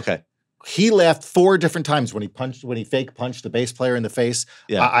laughing. Oh, okay. He laughed 4 different times when he fake punched the bass player in the face.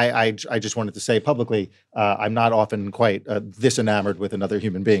 Yeah. I just wanted to say publicly, I'm not often quite this enamored with another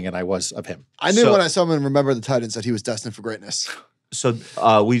human being, and I was of him. I knew when I saw him in Remember the Titans that he was destined for greatness. So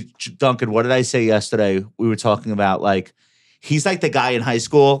Duncan, what did I say yesterday? We were talking about he's like the guy in high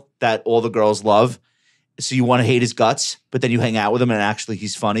school that all the girls love. So you want to hate his guts, but then you hang out with him and actually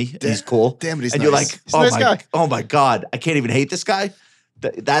he's funny and he's cool. Damn it, he's and nice. you're like, He's a nice guy. oh my God, I can't even hate this guy.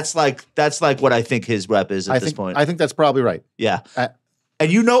 That's like what I think his rep is at this point. I think that's probably right. Yeah.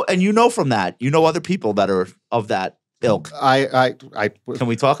 And you know from that, other people that are of that ilk. Can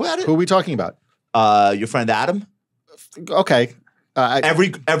we talk about it? Who are we talking about? Your friend Adam. Okay.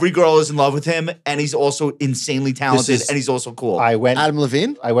 Every girl is in love with him, and he's also insanely talented, and he's also cool. Adam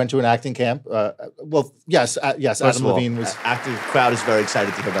Levine? I went to an acting camp. Yes. First Adam of all, Levine was. Acting crowd is very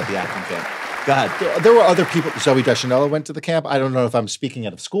excited to hear about the acting camp. Go ahead. There were other people. Zoe Deschanel went to the camp. I don't know if I'm speaking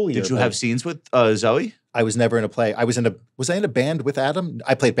out of school year. Did you have scenes with Zoe? I was never in a play. Was I in a band with Adam?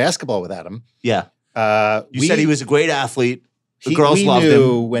 I played basketball with Adam. Yeah. You said he was a great athleit. The girls we loved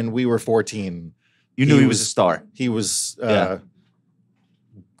knew him. when we were 14. You knew he was a star. He was.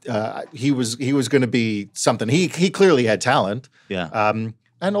 He was going to be something. He clearly had talent. Yeah.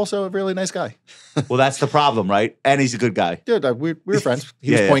 And also a really nice guy. Well, that's the problem, right? And he's a good guy. Dude, we were friends.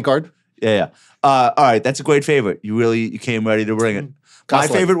 He was point guard. Yeah. All right, that's a great favorite. You came ready to bring it. My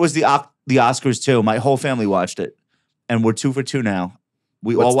Gosling. favorite was the Oscars too. My whole family watched it, and we're 2 for 2 now.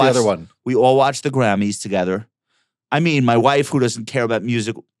 What's all watched the other one? We all watched the Grammys together. I mean, my wife, who doesn't care about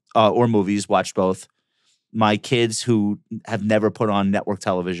music or movies, watched both. My kids, who have never put on network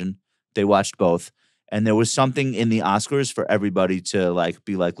television, they watched both. And there was something in the Oscars for everybody to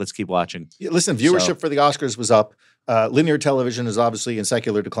be like, let's keep watching. Yeah, listen, viewership for the Oscars was up. Linear television is obviously in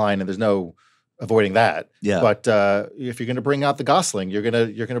secular decline, and there's no avoiding that. Yeah. But if you're going to bring out the Gosling, you're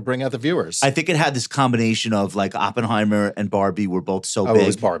gonna bring out the viewers. I think it had this combination of Oppenheimer and Barbie were both so It big,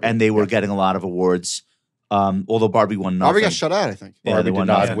 was Barbie. and they were getting a lot of awards. Although Barbie won nothing. Barbie got shut out, I think. Yeah, Barbie they did won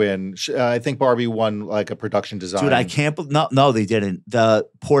not nothing. win. I think Barbie won a production design. Dude, I can't believe no, they didn't. The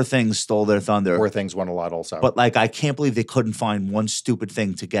Poor Things stole their thunder. Poor Things won a lot also. But I can't believe they couldn't find one stupid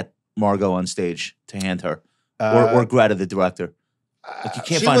thing to get Margot on stage to hand her, or Greta, the director. You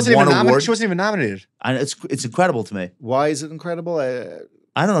can't find one award. She wasn't even nominated. It's incredible to me. Why is it incredible?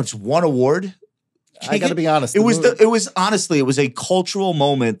 I don't know. It's one award. I got to be honest. It was honestly, it was a cultural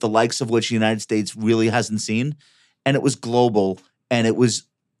moment, the likes of which the United States really hasn't seen, and it was global, and it was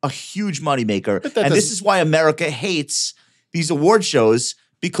a huge moneymaker. And this is why America hates these award shows,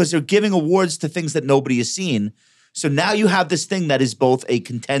 because they're giving awards to things that nobody has seen. So now you have this thing that is both a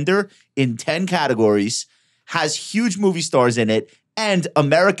contender in 10 categories, has huge movie stars in it, and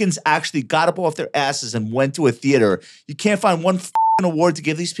Americans actually got up off their asses and went to a theater. You can't find one award to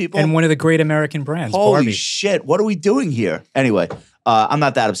give these people. And one of the great American brands, Holy Barbie. shit, what are we doing here? Anyway, I'm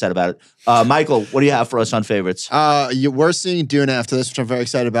not that upset about it. Michael, what do you have for us on favorites? We're seeing Dune after this, which I'm very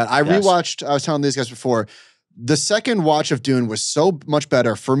excited about. I rewatched, I was telling these guys before, the second watch of Dune was so much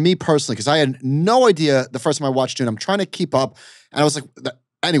better for me personally, because I had no idea the first time I watched Dune. I'm trying to keep up. And I was like,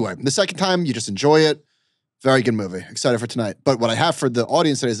 anyway, the second time, you just enjoy it. Very good movie. Excited for tonight. But what I have for the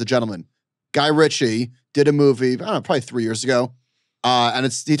audience today is The Gentleman. Guy Ritchie did a movie, I don't know, probably 3 years ago.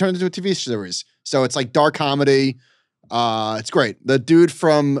 And he turned it into a TV series. So it's like dark comedy. It's great. The dude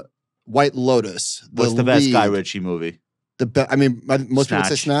from White Lotus. What's the best Guy Ritchie movie? Most people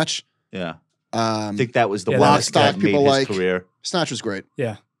say Snatch. Yeah. I think that was the one Lock, Stock, that made people his career. Snatch was great.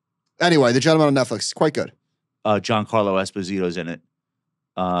 Yeah. Anyway, The Gentleman on Netflix. Quite good. Giancarlo Esposito's in it.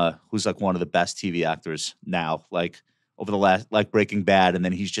 Who's one of the best TV actors now. Over the last, Breaking Bad, and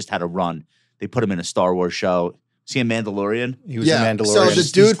then he's just had a run. They put him in a Star Wars show. Is he a Mandalorian? He was Yeah. a Mandalorian. So the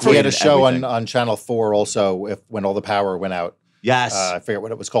dude he had a from show everything. on Channel 4 also when all the power went out. Yes. I forget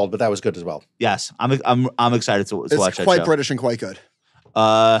what it was called, but that was good as well. Yes. I'm excited to watch It's that quite show. British and quite good.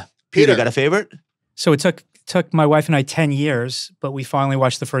 Peter, Peter. got a favorite? So it took my wife and I 10 years, but we finally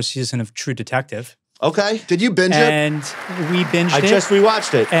watched the first season of True Detective. Okay. Did you binge it? And we binged I it. just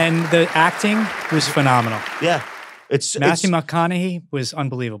rewatched it. And the acting was phenomenal. Yeah. Matthew McConaughey was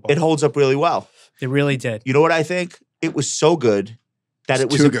unbelievable. It holds up really well. It really did. You know what I think? It was so good that It's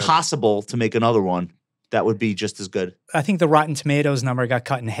it was too good. impossible to make another one that would be just as good. I think the Rotten Tomatoes number got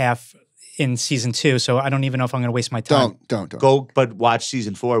cut in half in season 2, so I don't even know if I'm going to waste my time. Don't. Go, but watch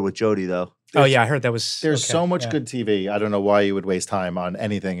season 4 with Jodie though. Oh yeah, I heard that was. There's okay, so much yeah. good TV. I don't know why you would waste time on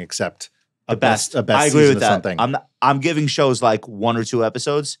anything except The best. a best I agree season with of that. something. I'm giving shows like 1 or 2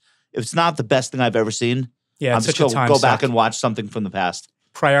 episodes. If it's not the best thing I've ever seen, Yeah, I'm it's just such a going time to go back suck. and watch something from the past.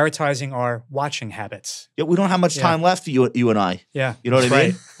 Prioritizing our watching habits. Yeah, we don't have much Yeah. time left, you and I. Yeah, You know what I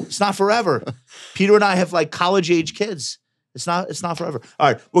that's mean? It's not forever. Peter and I have like college age kids. It's not forever.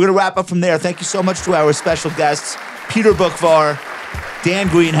 All right, we're gonna wrap up from there. Thank you so much to our special guests, Peter Bookvar, Dan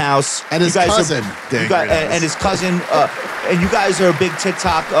Greenhouse, And his You guys are- cousin, Dan you guys- Greenhouse. and his cousin. And you guys are big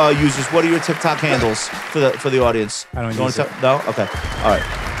TikTok users. What are your TikTok handles for the audience? I don't You wanna use it. tell- No? Okay. All right.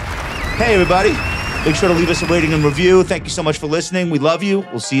 Hey everybody. Make sure to leave us a rating and review. Thank you so much for listening. We love you.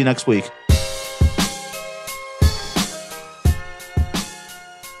 We'll see you next week.